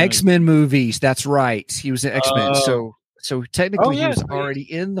Bacon. X-Men movies. That's right. He was in X-Men. So technically he was already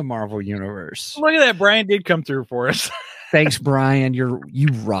in the Marvel universe. Look at that. Brian did come through for us. Thanks, Brian. You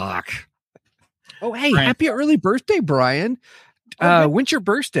rock. Oh, hey, Brian. Happy early birthday, Brian. When's your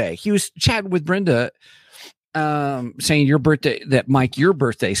birthday? He was chatting with Brenda, saying your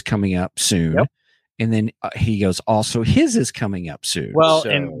birthday's coming up soon. Yep. And then he goes, also his is coming up soon. Well,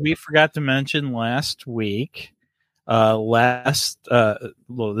 and we forgot to mention last week, this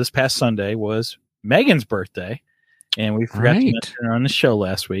past Sunday was Megan's birthday. And we forgot to Right. mention her on the show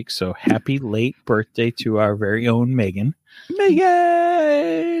last week. So happy late birthday to our very own Megan.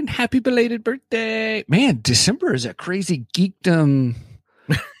 Megan, happy belated birthday. Man, December is a crazy geekdom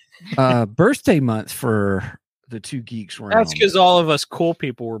birthday month for the two geeks. That's because all of us cool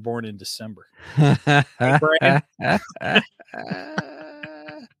people were born in December. Brian.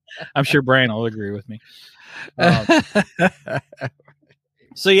 I'm sure Brian will agree with me.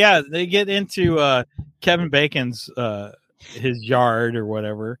 So yeah, they get into Kevin Bacon's his yard or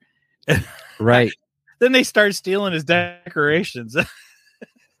whatever. Right. Then they start stealing his decorations.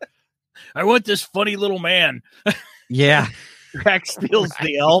 I want this funny little man. Yeah. Drax steals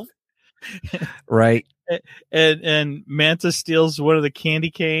the elf. Right. And Manta steals one of the candy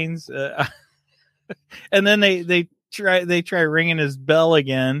canes. And then they try ringing his bell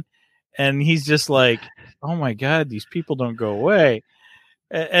again, and he's just like, "Oh my god, these people don't go away."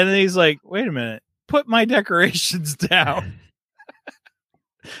 And then he's like, "Wait a minute, put my decorations down."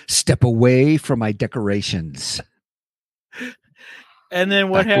 Step away from my decorations. And then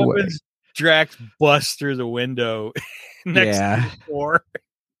what Back away. happens? Drax busts through the window next to the door.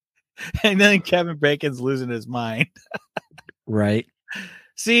 And then Kevin Bacon's losing his mind. Right.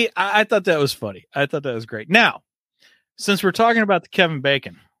 See, I thought that was funny. I thought that was great. Now, since we're talking about the Kevin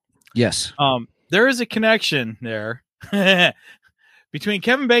Bacon, Yes. there is a connection there between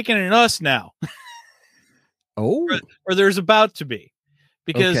Kevin Bacon and us now, Oh, or there's about to be,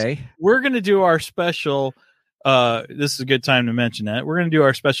 because okay. we're going to do our special. This is a good time to mention that we're going to do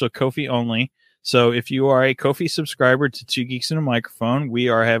our special Ko-fi only. So if you are a Ko-fi subscriber to Two Geeks and a Microphone, we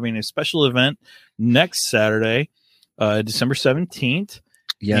are having a special event next Saturday, December 17th.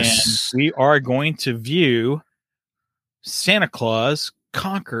 Yes. And we are going to view Santa Claus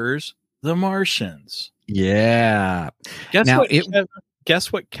Conquers the Martians. Yeah. Guess Now,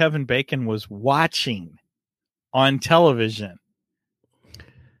 what Kevin Bacon was watching on television?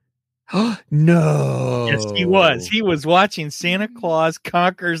 No. Yes, he was. He was watching Santa Claus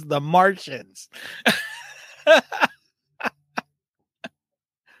Conquers the Martians.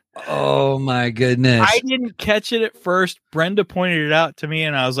 Oh my goodness. I didn't catch it at first. Brenda pointed it out to me,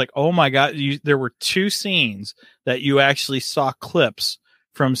 and I was like, "Oh my god!" There were two scenes that you actually saw clips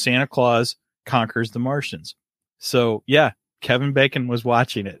from Santa Claus Conquers the Martians. So yeah, Kevin Bacon was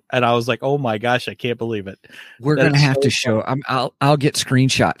watching it, and I was like, "Oh my gosh, I can't believe it." We're That going to is have so to show. I'll get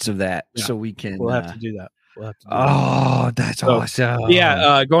screenshots of that Yeah. so we can. We'll have to do that. Oh, that's So, awesome.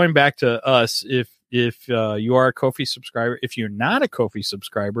 Yeah, going back to us, if you are a Ko-fi subscriber, if you're not a Ko-fi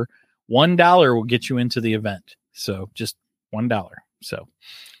subscriber, $1 will get you into the event. So just $1. So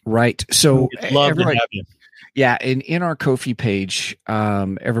Right. So we'd love to everybody, have you. yeah, and in our Ko-fi page,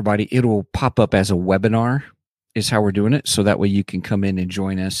 everybody, it'll pop up as a webinar. Is how we're doing it, so that way you can come in and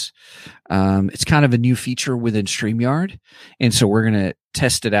join us. It's kind of a new feature within StreamYard, and so we're going to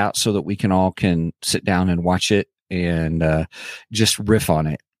test it out so that we can sit down and watch it and just riff on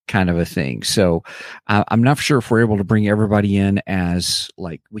it, kind of a thing. So I'm not sure if we're able to bring everybody in as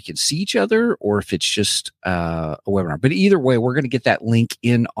like we can see each other, or if it's just a webinar. But either way, we're going to get that link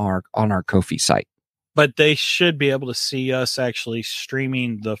on our Ko-fi site. But they should be able to see us actually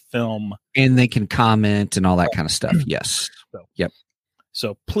streaming the film. And they can comment and all that kind of stuff. Yes. So, yep.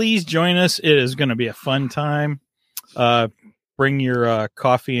 So please join us. It is going to be a fun time. Bring your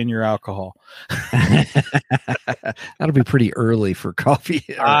coffee and your alcohol. That'll be pretty early for coffee.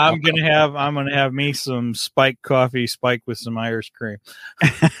 I'm gonna have me some spiked coffee, spiked with some Irish cream.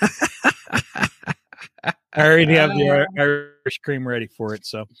 I already have the Irish cream ready for it.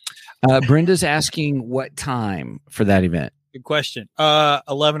 So, Brenda's asking what time for that event. good question.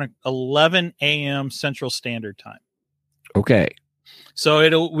 11 a.m. Central Standard Time. Okay.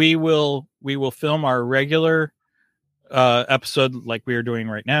 So we will film our regular episode like we are doing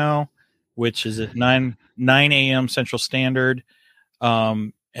right now, which is at 9 a.m. Central Standard.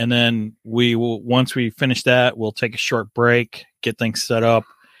 And then we will, once we finish that, we'll take a short break, get things set up,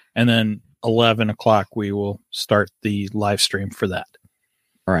 and then 11 o'clock we will start the live stream for that.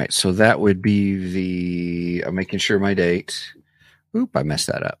 All right. So that would be I'm making sure my date. Oop, I messed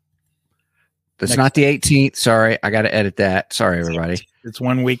that up. That's not the 18th. Sorry. I got to edit that. Sorry, everybody. It's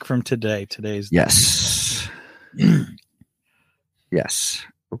 1 week from today. Today's Yes. Yes.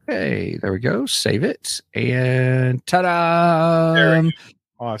 Okay. There we go. Save it. And ta-da!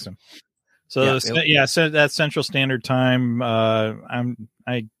 awesome. So so that's Central Standard Time. I'm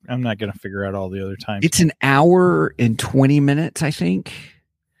not going to figure out all the other times. It's an hour and 20 minutes, I think.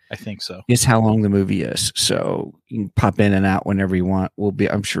 I think so. Is how long the movie is. So you can pop in and out whenever you want.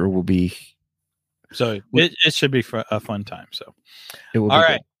 I'm sure we'll be. So it should be a fun time. So It will all be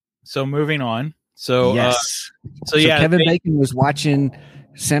right. good. So moving on. So yes. So yeah, Kevin Bacon was watching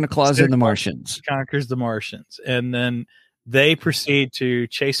Santa Claus and the Martians. Conquers the Martians, and then they proceed to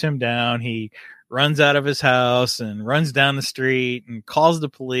chase him down. He runs out of his house and runs down the street and calls the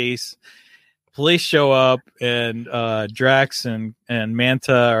police. Police show up, and Drax and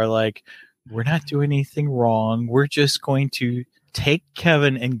Manta are like, "We're not doing anything wrong. We're just going to take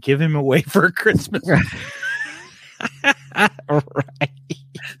Kevin and give him away for Christmas." Right.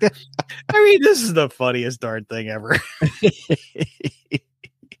 I mean, this is the funniest darn thing ever.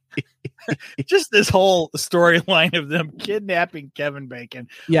 Just this whole storyline of them kidnapping Kevin Bacon.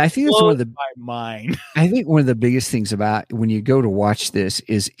 Yeah, I think that's one of the my mind. I think one of the biggest things about when you go to watch this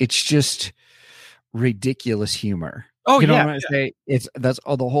is it's just ridiculous humor. Oh, you know yeah, what I'm saying?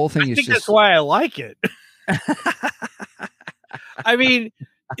 The whole thing is think just that's why I like it. I mean,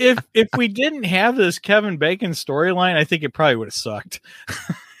 if we didn't have this Kevin Bacon storyline, I think it probably would have sucked.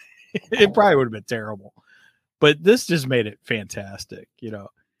 It probably would have been terrible. But this just made it fantastic, you know.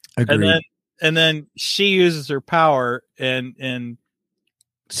 Agreed. And then she uses her power and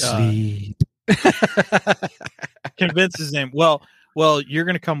sleep. Convinces him, well, you're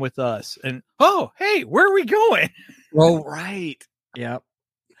going to come with us. And oh, hey, where are we going? Oh, right. Yep.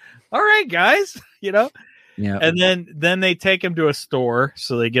 All right, guys, you know. Yeah. And then they take him to a store,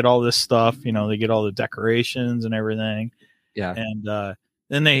 so they get all this stuff, you know, they get all the decorations and everything. Yeah. And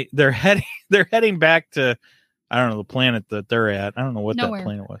then they're heading back to, I don't know, the planet that they're at. I don't know what Nowhere. that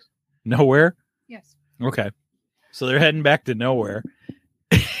planet was. Nowhere? Yes. Okay. So they're heading back to nowhere.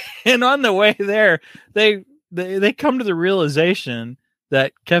 And on the way there, they come to the realization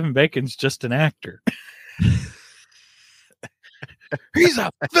that Kevin Bacon's just an actor. He's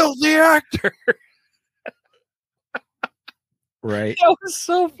a filthy actor. Right. That was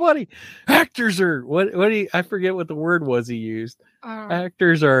so funny. Actors are I forget what the word was he used.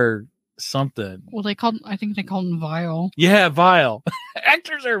 Actors are something. Well, I think they called him vile. Yeah, vile.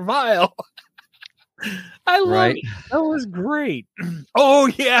 Actors are vile. I love it. That was great. Oh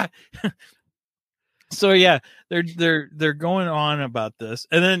yeah. So yeah, they're going on about this,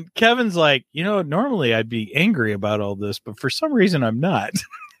 and then Kevin's like, you know, normally I'd be angry about all this, but for some reason I'm not.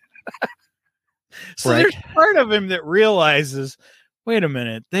 So there's part of him that realizes, wait a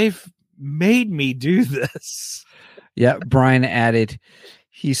minute, they've made me do this. Yeah, Brian added,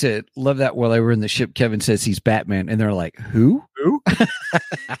 he said, love that while they were in the ship, Kevin says he's Batman. And they're like, who? Yeah.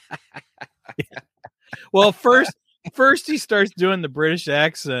 Well, first he starts doing the British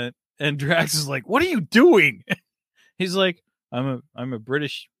accent, and Drax is like, what are you doing? He's like, I'm a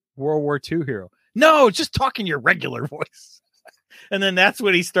British World War II hero. No, just talking your regular voice. And then that's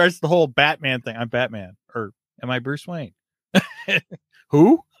when he starts the whole Batman thing. I'm Batman. Or am I Bruce Wayne?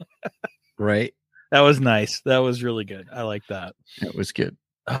 Who? Right. That was nice. That was really good. I like that. That was good.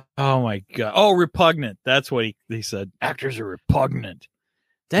 Oh my God. Oh, repugnant. That's what he said. Actors are repugnant.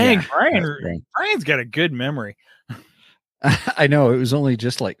 Dang, yeah, Brian's got a good memory. I know. It was only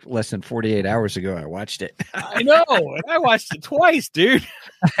just like less than 48 hours ago I watched it. I know. And I watched it twice, dude.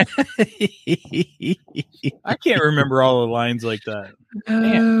 I can't remember all the lines like that.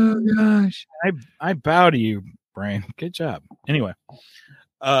 Oh gosh. I bow to you, Brian. Good job. Anyway.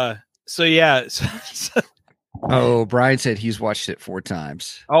 So yeah. Oh, Brian said he's watched it 4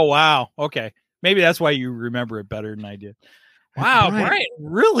 times. Oh wow. Okay. Maybe that's why you remember it better than I did. Wow, Brian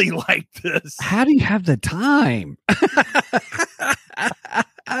really liked this. How do you have the time?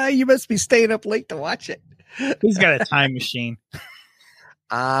 You must be staying up late to watch it. He's got a time machine.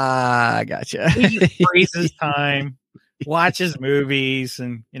 I gotcha. He just freezes time, watches movies,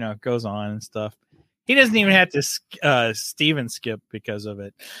 and goes on and stuff. He doesn't even have to Steven skip because of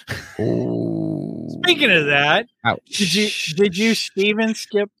it. Oh. Speaking of that, ouch. did you Steven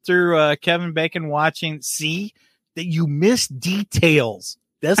skip through Kevin Bacon watching? See that you missed details.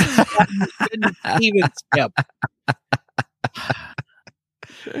 This is why you didn't Steven skip.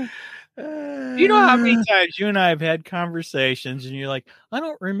 You know how many times you and I have had conversations and you're like, I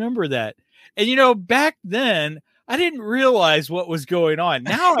don't remember that. And back then I didn't realize what was going on.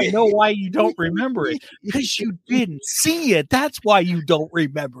 Now I know why you don't remember it, because you didn't see it. That's why you don't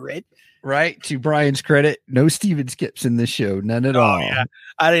remember it. Right. To Brian's credit, no Steven skips in this show. None at all. Yeah.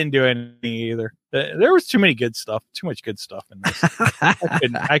 I didn't do anything either. There was too much good stuff in this.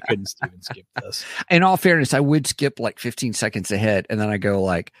 I couldn't Steven skip this. In all fairness, I would skip like 15 seconds ahead, and then I go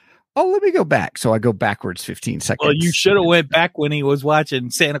like, oh, let me go back. So I go backwards 15 seconds. Well, you should have went back when he was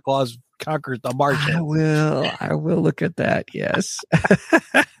watching Santa Claus Conquers the Martians. I will look at that. Yes.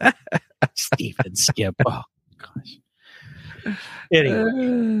 Steven skip. Oh gosh.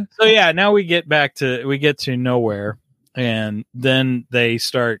 Anyway, so yeah, now we get to nowhere, and then they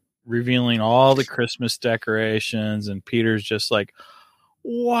start revealing all the Christmas decorations, and Peter's just like,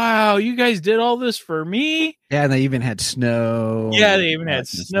 wow, you guys did all this for me? Yeah, and they even had snow. Yeah, they even had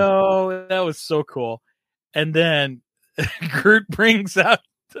snow. That was so cool. And then Groot brings out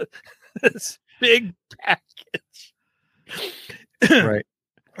this big package. Right.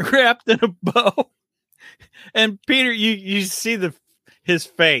 Wrapped in a bow. And Peter, you see his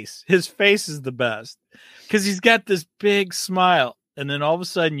face. His face is the best because he's got this big smile. And then all of a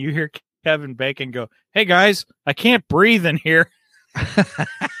sudden you hear Kevin Bacon go, "Hey guys, I can't breathe in here." I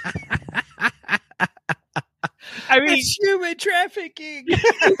mean, it's human trafficking. You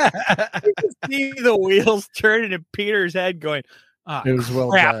see the wheels turning in Peter's head going, "Oh, it was crap.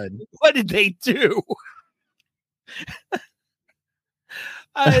 well done. What did they do?"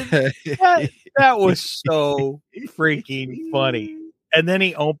 That was so freaking funny. And then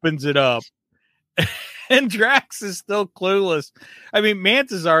he opens it up and Drax is still clueless. I mean,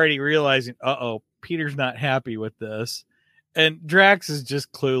 Manta's already realizing, Peter's not happy with this. And Drax is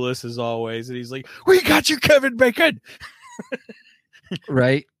just clueless as always. And he's like, "We got you, Kevin Bacon."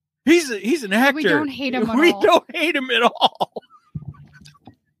 Right. He's an actor. We don't hate him at all. We don't hate him at all.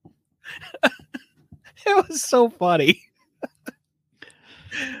 It was so funny.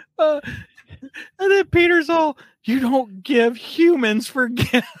 And then Peter's all, "You don't give humans for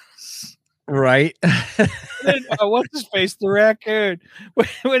gifts." Right. Then, what's his face? The raccoon.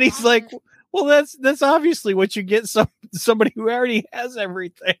 When he's like, "Well, that's obviously what you get somebody who already has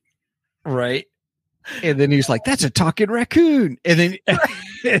everything." Right. And then he's like, "That's a talking raccoon." And then,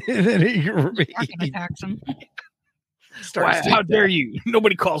 he attacks him. Why, how dare you?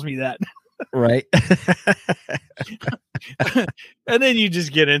 Nobody calls me that. Right. And then you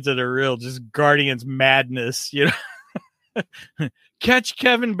just get into the real just Guardians madness, you know. Catch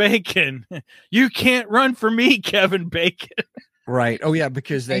Kevin Bacon. You can't run for me, Kevin Bacon. Right. Oh yeah,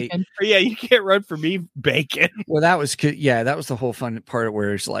 because you can't run for me, Bacon. Well, that was the whole fun part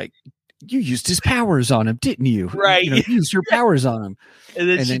where it's like, you used his powers on him, didn't you? Right. You used your powers on him. And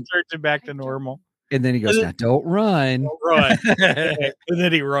then she turns it back to normal. And then he goes, "Now don't run." Don't run. And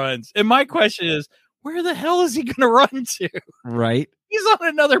then he runs. And my question is, where the hell is he going to run to? Right. He's on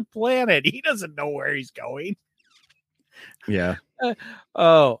another planet. He doesn't know where he's going. Yeah.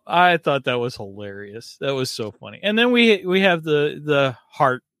 I thought that was hilarious. That was so funny. And then we have the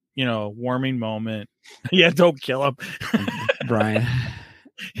heart, warming moment. Yeah, don't kill him, Brian.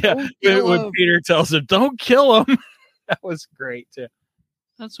 Yeah, when Peter tells him, "Don't kill him." That was great too.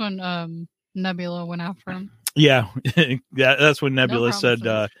 That's when Nebula went after him. Yeah, that's when Nebula said,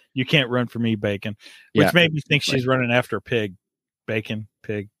 "You can't run for me, Bacon," which made me think she's running after a pig. Bacon,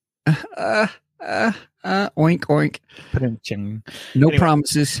 pig. Oink oink. No Anyway.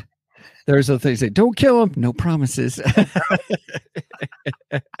 promises. There's the things that don't kill him. No promises.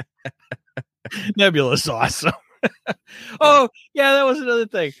 Nebula's awesome. Oh yeah, that was another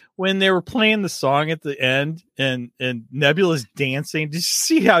thing when they were playing the song at the end and Nebula's dancing. Did you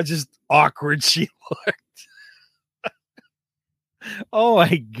see how just awkward she looked? Oh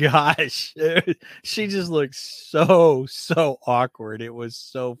my gosh, she just looked so awkward. It was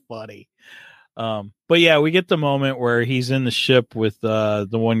so funny. But yeah, we get the moment where he's in the ship with the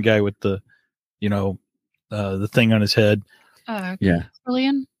one guy with the the thing on his head. Yeah,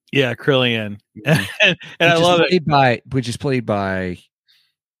 Krillian. Yeah, Krillian. and I love it. Which is played by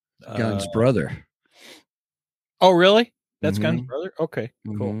Gunn's brother. Oh, really? That's Gunn's brother? Okay,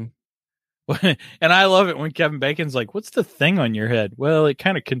 cool. And I love it when Kevin Bacon's like, "What's the thing on your head?" Well, it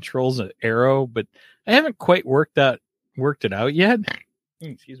kind of controls an arrow, but I haven't quite worked it out yet.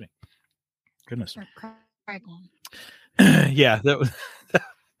 Excuse me. Goodness. Yeah, that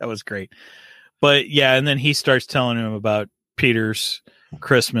was great. But yeah, and then he starts telling him about Peter's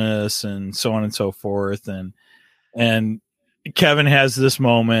Christmas and so on and so forth, and Kevin has this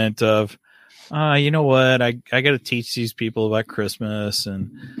moment of, you know what, I got to teach these people about Christmas,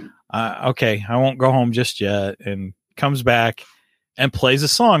 and okay, I won't go home just yet, and comes back and plays a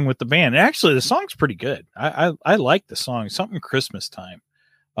song with the band. And actually, the song's pretty good. I like the song, something Christmas time,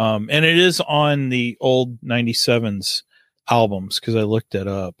 and it is on the old 97's albums because I looked it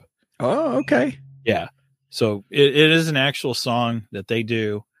up. Oh, okay. Yeah. So it is an actual song that they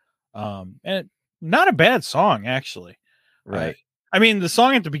do. And not a bad song, actually. Right. I mean, the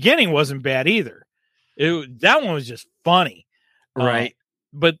song at the beginning wasn't bad either. That one was just funny. Right.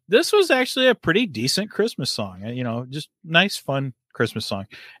 But this was actually a pretty decent Christmas song. Just nice, fun Christmas song.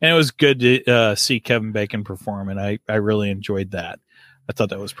 And it was good to see Kevin Bacon perform. And I really enjoyed that. I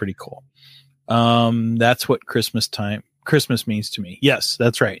thought that was pretty cool. That's what Christmas means to me. Yes,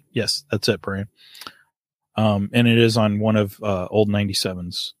 that's right. Yes, that's it, Brian. And it is on one of old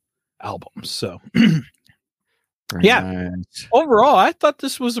 97's albums. So Very yeah, nice. overall, I thought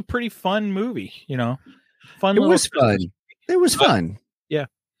this was a pretty fun movie. Fun. It was fun. It was fun. Yeah,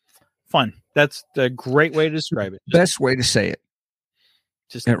 fun. That's the great way to describe it. Best way to say it.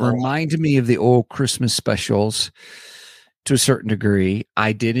 It reminded me of the old Christmas specials to a certain degree.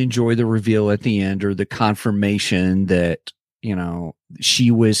 I did enjoy the reveal at the end, or the confirmation that,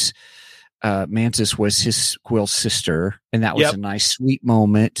 she was, Mantis was his Quill's sister. And that was a nice, sweet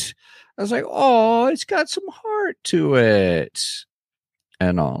moment. I was like, oh, it's got some heart to it.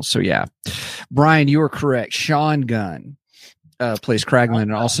 And all. So, yeah. Brian, you are correct. Sean Gunn plays Kraglin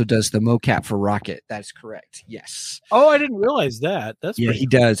and also does the mocap for Rocket. That's correct. Yes. Oh, I didn't realize that. That's he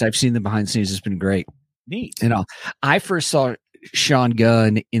does. I've seen the behind the scenes. It's been great. Neat. I first saw Sean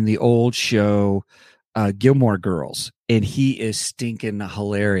Gunn in the old show Gilmore Girls, and he is stinking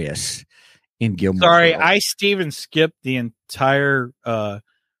hilarious in Gilmore Sorry, Girls. I Steven skipped the entire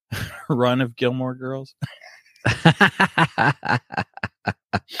run of Gilmore Girls.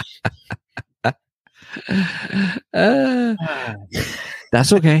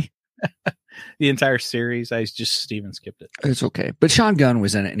 That's okay. The entire series, I just Steven skipped it. It's okay. But Sean Gunn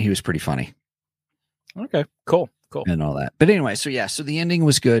was in it, and he was pretty funny. Okay, cool. And all that. But anyway, so the ending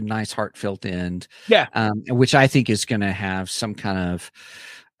was good. Nice, heartfelt end. Yeah. Which I think is going to have some kind of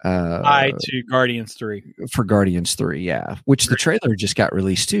eye to Guardians 3. For Guardians 3, yeah. Which the trailer just got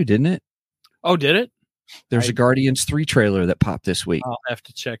released too, didn't it? Oh, did it? There's a Guardians 3 trailer that popped this week. I'll have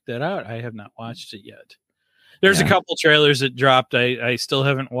to check that out. I have not watched it yet. There's a couple trailers that dropped. I still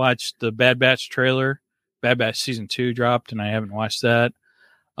haven't watched the Bad Batch trailer. Bad Batch season 2 dropped, and I haven't watched that.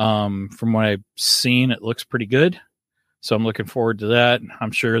 From what I've seen, it looks pretty good. So I'm looking forward to that.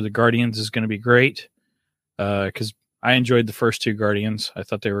 I'm sure the Guardians is going to be great. Because I enjoyed the first 2 Guardians. I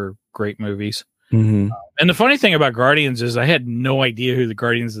thought they were great movies. Mm-hmm. And the funny thing about Guardians is I had no idea who the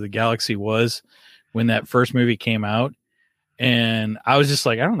Guardians of the Galaxy was when that first movie came out. And I was just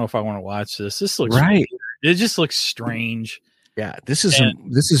like, I don't know if I want to watch this. This looks right. weird. It just looks strange. Yeah. This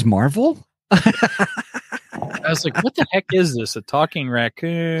is Marvel. I was like, what the heck is this? A talking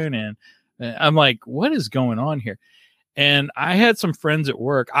raccoon? And I'm like, what is going on here? And I had some friends at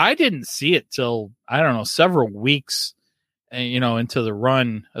work. I didn't see it till, I don't know, several weeks, into the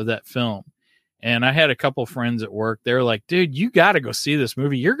run of that film. And I had a couple friends at work. They were like, dude, you got to go see this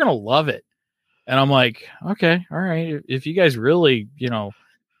movie. You're going to love it. And I'm like, okay, all right. If you guys really,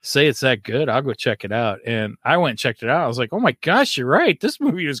 say it's that good, I'll go check it out. And I went and checked it out. I was like, oh my gosh, you're right. This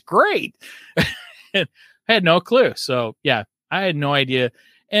movie is great. And I had no clue. So yeah, I had no idea.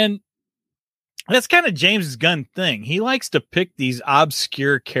 And that's kind of James Gunn thing. He likes to pick these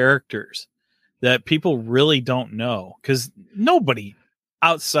obscure characters that people really don't know, because nobody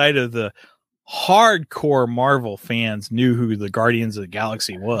outside of the hardcore Marvel fans knew who the Guardians of the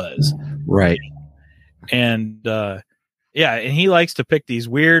Galaxy was. Right. And and he likes to pick these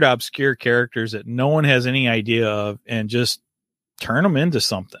weird, obscure characters that no one has any idea of and just turn them into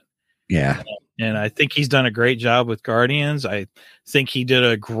something. Yeah. And I think he's done a great job with Guardians. I think he did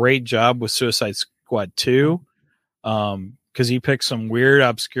a great job with Suicide Squad 2. Because he picked some weird,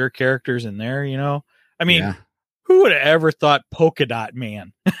 obscure characters in there, I mean, who would have ever thought Polka Dot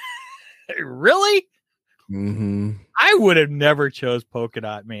Man? Really? Mm-hmm. I would have never chose Polka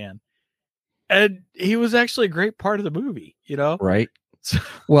Dot Man. And he was actually a great part of the movie, Right.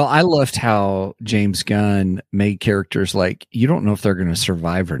 Well, I loved how James Gunn made characters like, you don't know if they're going to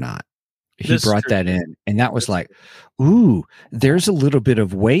survive or not. He brought that in, and that was like, ooh, there's a little bit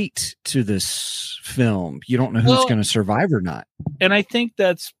of weight to this film. You don't know who's going to survive or not. And I think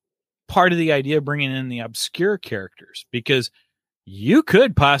that's part of the idea of bringing in the obscure characters, because you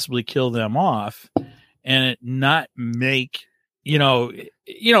could possibly kill them off and it not make,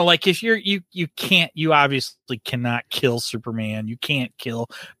 like if you obviously cannot kill Superman. You can't kill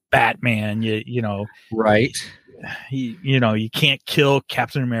Batman, right. You can't kill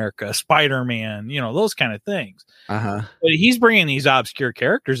Captain America, Spider-Man, those kind of things. Uh-huh. But he's bringing these obscure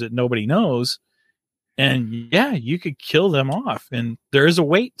characters that nobody knows, and you could kill them off, and there is a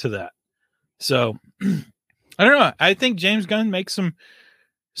weight to that. So I don't know. I think James Gunn makes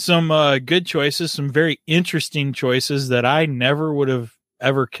some good choices, some very interesting choices that I never would have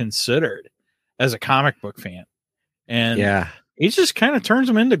ever considered as a comic book fan. And he just kind of turns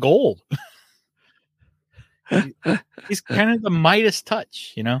them into gold. He's kind of the Midas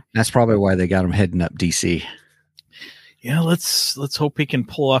touch, That's probably why they got him heading up DC. Yeah, let's hope he can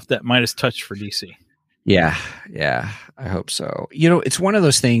pull off that Midas touch for DC. Yeah, I hope so. It's one of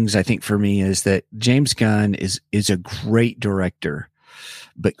those things, I think, for me, is that James Gunn is a great director,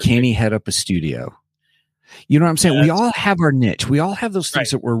 but can he head up a studio? You know what I'm saying? Yeah, we all have our niche. We all have those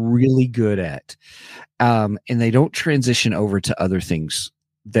things that we're really good at. And they don't transition over to other things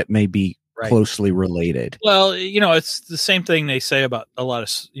that may be closely related. Well, it's the same thing they say about a lot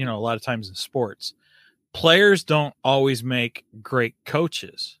of times in sports. Players don't always make great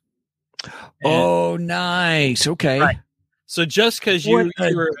coaches. Oh, nice. Okay. Right. So just because you're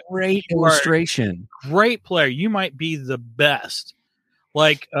a great illustration, great player, you might be the best.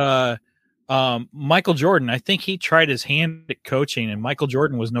 Like Michael Jordan, I think he tried his hand at coaching, and Michael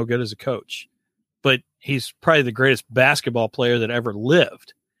Jordan was no good as a coach, but he's probably the greatest basketball player that ever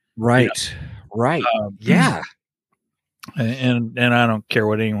lived. Right. Right. Yeah. And I don't care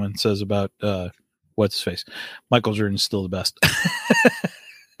what anyone says about what's his face. Michael Jordan's still the best.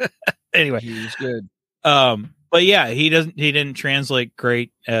 Anyway, he's good. But yeah, he didn't translate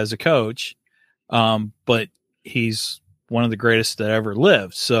great as a coach. But he's one of the greatest that ever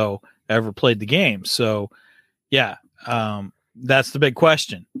lived. So ever played the game. So yeah, that's the big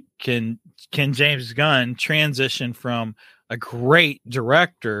question. Can James Gunn transition from a great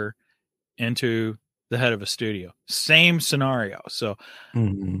director into the head of a studio? Same scenario. So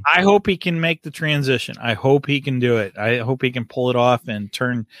I hope he can make the transition. I hope he can do it. I hope he can pull it off and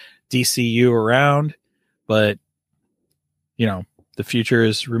turn DCU around, but the future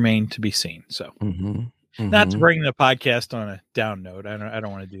is remained to be seen. So not to bring the podcast on a down note. I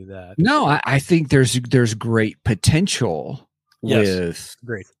don't want to do that. No, I think there's great potential with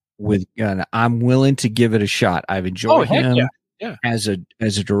Gunn. I'm willing to give it a shot. I've enjoyed him as a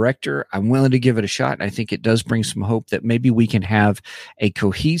director. I'm willing to give it a shot. And I think it does bring some hope that maybe we can have a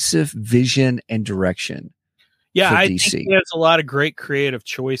cohesive vision and direction. Yeah, I think he has a lot of great creative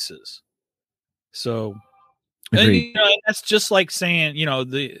choices. So and that's just like saying,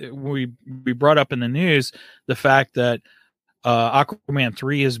 we brought up in the news the fact that Aquaman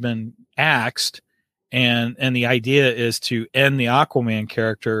 3 has been axed, and the idea is to end the Aquaman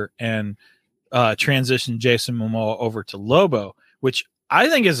character and transition Jason Momoa over to Lobo, which I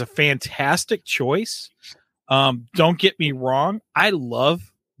think is a fantastic choice. Don't get me wrong, I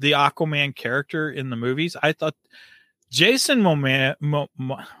love the Aquaman character in the movies. I thought Jason Momoa,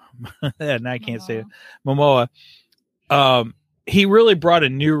 and I can't say it, Momoa, he really brought a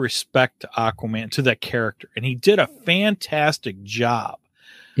new respect to Aquaman, to that character, and he did a fantastic job.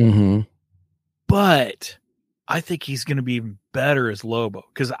 But I think he's going to be even better as Lobo,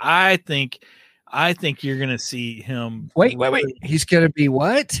 because I think you're going to see him. Wait. He's going to be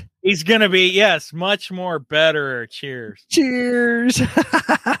what? He's going to be, yes, much more better. Cheers. I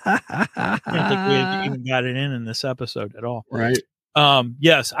don't think we even got it in this episode at all. Right.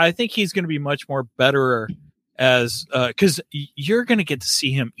 Yes, I think he's going to be much more better as, because you're going to get to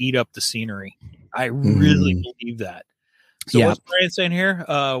see him eat up the scenery. I really believe that. So what's Brian saying here?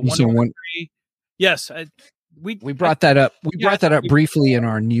 Yes, we brought that up. We brought that up briefly in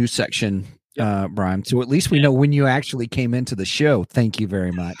our news section. Brian, so at least we know when you actually came into the show. Thank you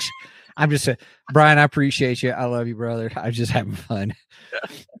very much. I'm just Brian, I appreciate you. I love you, brother. I'm just having fun.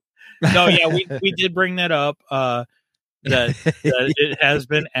 No, yeah, we did bring that up, that it has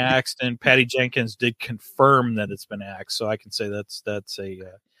been axed, and Patty Jenkins did confirm that it's been axed, so I can say that's a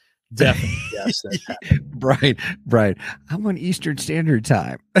definite yes. Brian, I'm on Eastern Standard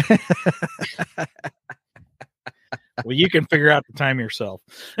Time. Well, you can figure out the time yourself.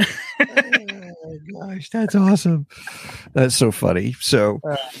 Oh gosh, that's awesome. That's so funny. So,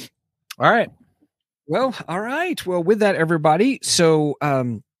 all right. Well, all right. Well, with that, everybody. So,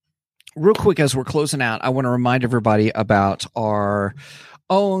 real quick, as we're closing out, I want to remind everybody about our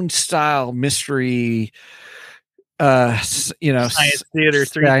own style mystery, Science Theater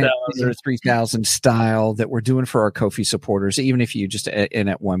 3000 style that we're doing for our Ko-fi supporters, even if you just in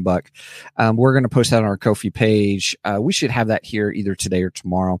at $1. We're going to post that on our Ko-fi page. We should have that here either today or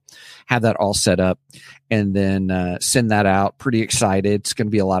tomorrow, have that all set up, and then send that out. Pretty excited. It's going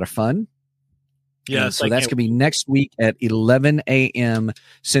to be a lot of fun. Yeah, so that's going to be next week at 11 a.m.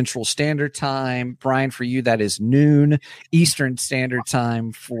 Central Standard Time. Brian, for you, that is noon Eastern Standard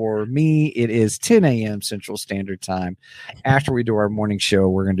Time. For me, it is 10 a.m. Central Standard Time. After we do our morning show,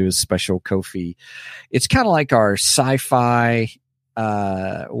 we're going to do a special Ko-fi. It's kind of like our sci-fi.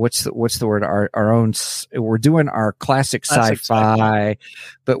 What's the word? Our own. We're doing our classic sci-fi,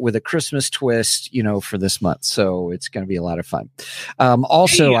 but with a Christmas twist, for this month. So it's going to be a lot of fun.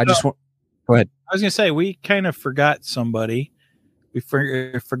 Also, I just want. Go ahead. I was going to say, we kind of forgot somebody. We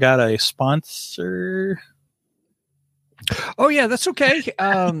forgot a sponsor. Oh, yeah, that's okay.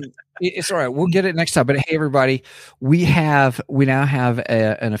 It's all right. We'll get it next time. But hey, everybody, we now have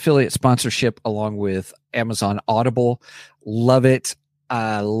an affiliate sponsorship along with Amazon Audible. Love it.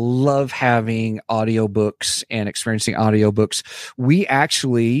 I love having audiobooks and experiencing audiobooks. We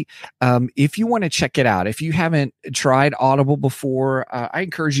actually, if you want to check it out, if you haven't tried Audible before, I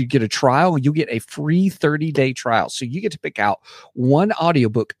encourage you to get a trial. You get a free 30-day trial. So you get to pick out one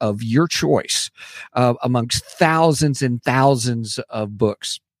audiobook of your choice amongst thousands and thousands of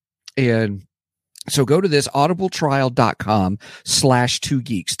books. And so go to this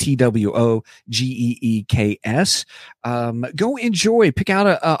audibletrial.com/2geeks, TWOGEEKS. Go enjoy, pick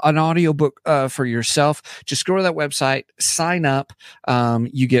out an audiobook for yourself. Just go to that website, sign up.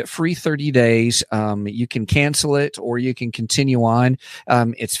 You get free 30 days. You can cancel it or you can continue on.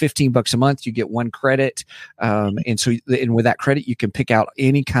 It's $15 a month. You get 1 credit. And with that credit, you can pick out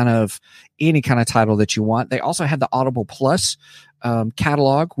any kind of title that you want. They also have the Audible Plus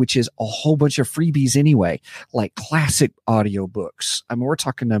catalog, which is a whole bunch of freebies anyway, like classic audiobooks. I mean, we're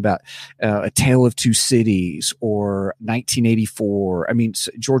talking about A Tale of Two Cities or 1984. I mean,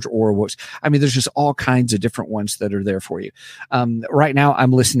 George Orwell books. I mean, there's just all kinds of different ones that are there for you. Right now,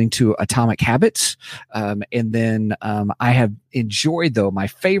 I'm listening to Atomic Habits. And then I have enjoyed, though, my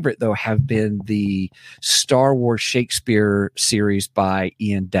favorite, though, have been the Star Wars Shakespeare series by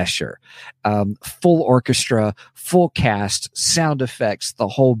Ian Desher. Full orchestra, full cast, sound effects, the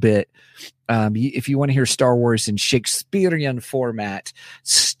whole bit. If you want to hear Star Wars in Shakespearean format,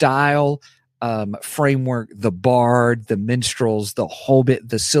 style, framework, the bard, the minstrels, the whole bit,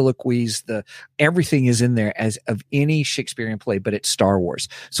 the soliloquies, everything is in there as of any Shakespearean play, but it's Star Wars.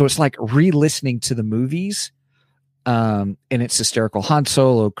 So it's like re-listening to the movies, and it's hysterical. Han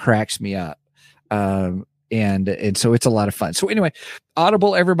Solo cracks me up. And so it's a lot of fun. So anyway,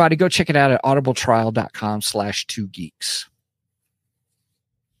 Audible, everybody go check it out at audibletrial.com/2geeks.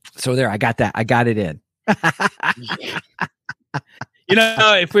 So there, I got that. I got it in.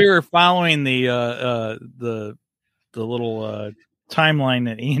 If we were following the little timeline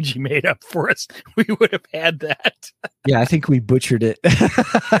that Angie made up for us, we would have had that. Yeah, I think we butchered it.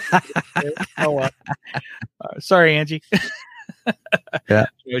 Sorry, Angie. Yeah,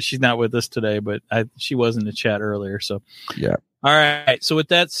 she's not with us today, but she was in the chat earlier. So yeah. All right. So with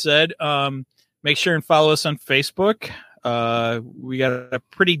that said, make sure and follow us on Facebook. We got a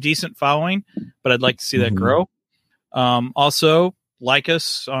pretty decent following, but I'd like to see that grow. Also, like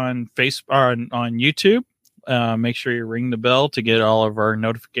us on Facebook, on YouTube. Make sure you ring the bell to get all of our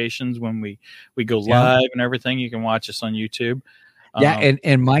notifications when we go live and everything. You can watch us on YouTube. Yeah,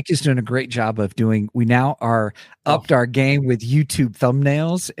 and Mike is doing a great job of we now are upped our game with YouTube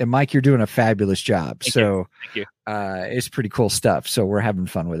thumbnails, and Mike, you're doing a fabulous job. Thank you. It's pretty cool stuff. So we're having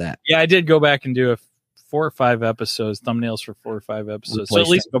fun with that. Yeah, I did go back and do 4 or 5 episodes, thumbnails for 4 or 5 episodes. So at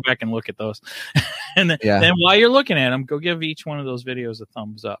least go back and look at those. And then while you're looking at them, go give each one of those videos a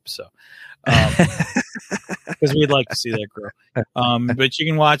thumbs up. So, because we'd like to see that grow. But you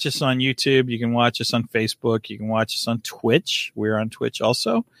can watch us on YouTube. You can watch us on Facebook. You can watch us on Twitch. We're on Twitch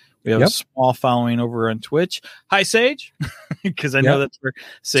also. We have a small following over on Twitch. Hi, Sage, because I know that's where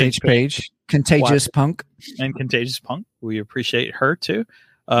Sage Page, Contagious Punk. And Contagious Punk. We appreciate her too.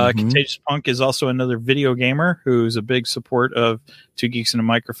 Contagious Punk is also another video gamer who's a big support of Two Geeks and a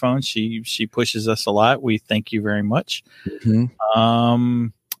Microphone. She pushes us a lot. We thank you very much.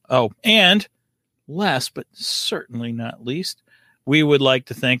 And last but certainly not least, we would like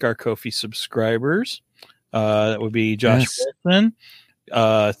to thank our Ko-fi subscribers. That would be Josh Wilson,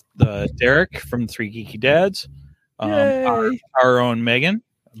 Derek from the Three Geeky Dads, our own Megan,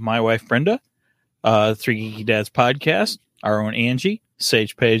 my wife Brenda, Three Geeky Dads podcast, our own Angie,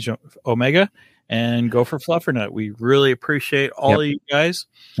 Sage Page Omega, and Gopher Fluffernut. We really appreciate all of you guys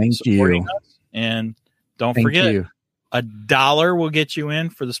supporting us. And don't forget, $1 will get you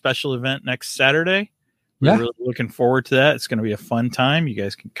in for the special event next Saturday. We're really looking forward to that. It's going to be a fun time. You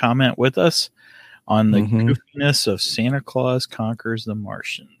guys can comment with us on the goofiness of Santa Claus Conquers the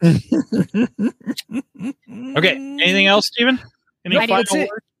Martians. Okay. Anything else, Steven? Any final words?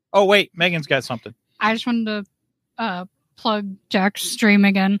 Oh, wait. Megan's got something. I just wanted to plug Jack's stream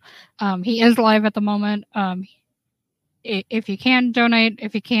again. He is live at the moment. If you can donate,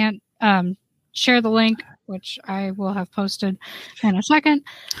 if you can't, share the link, which I will have posted in a second.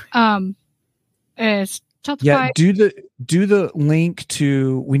 It's Tiltify. Do the link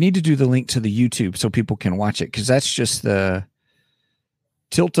to. We need to do the link to the YouTube so people can watch it, because that's just the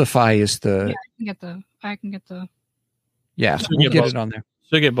Tiltify is the. Yeah, I can get the. Yeah, we'll get it on there.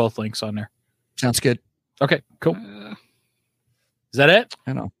 So get both links on there. Sounds good. Okay, cool. Is that it?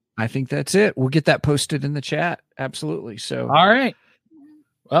 I know. I think that's it. We'll get that posted in the chat. Absolutely. So, all right.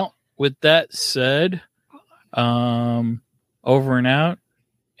 Well, with that said, over and out.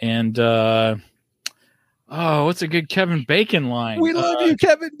 And Oh, what's a good Kevin Bacon line? We love you,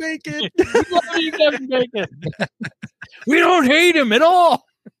 Kevin Bacon. We love you, Kevin Bacon. We don't hate him at all.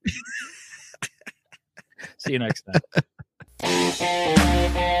 See you next time.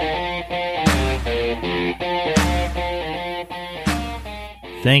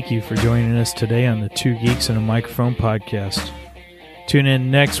 Thank you for joining us today on the Two Geeks and a Microphone podcast. Tune in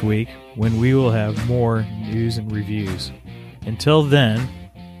next week when we will have more news and reviews. Until then,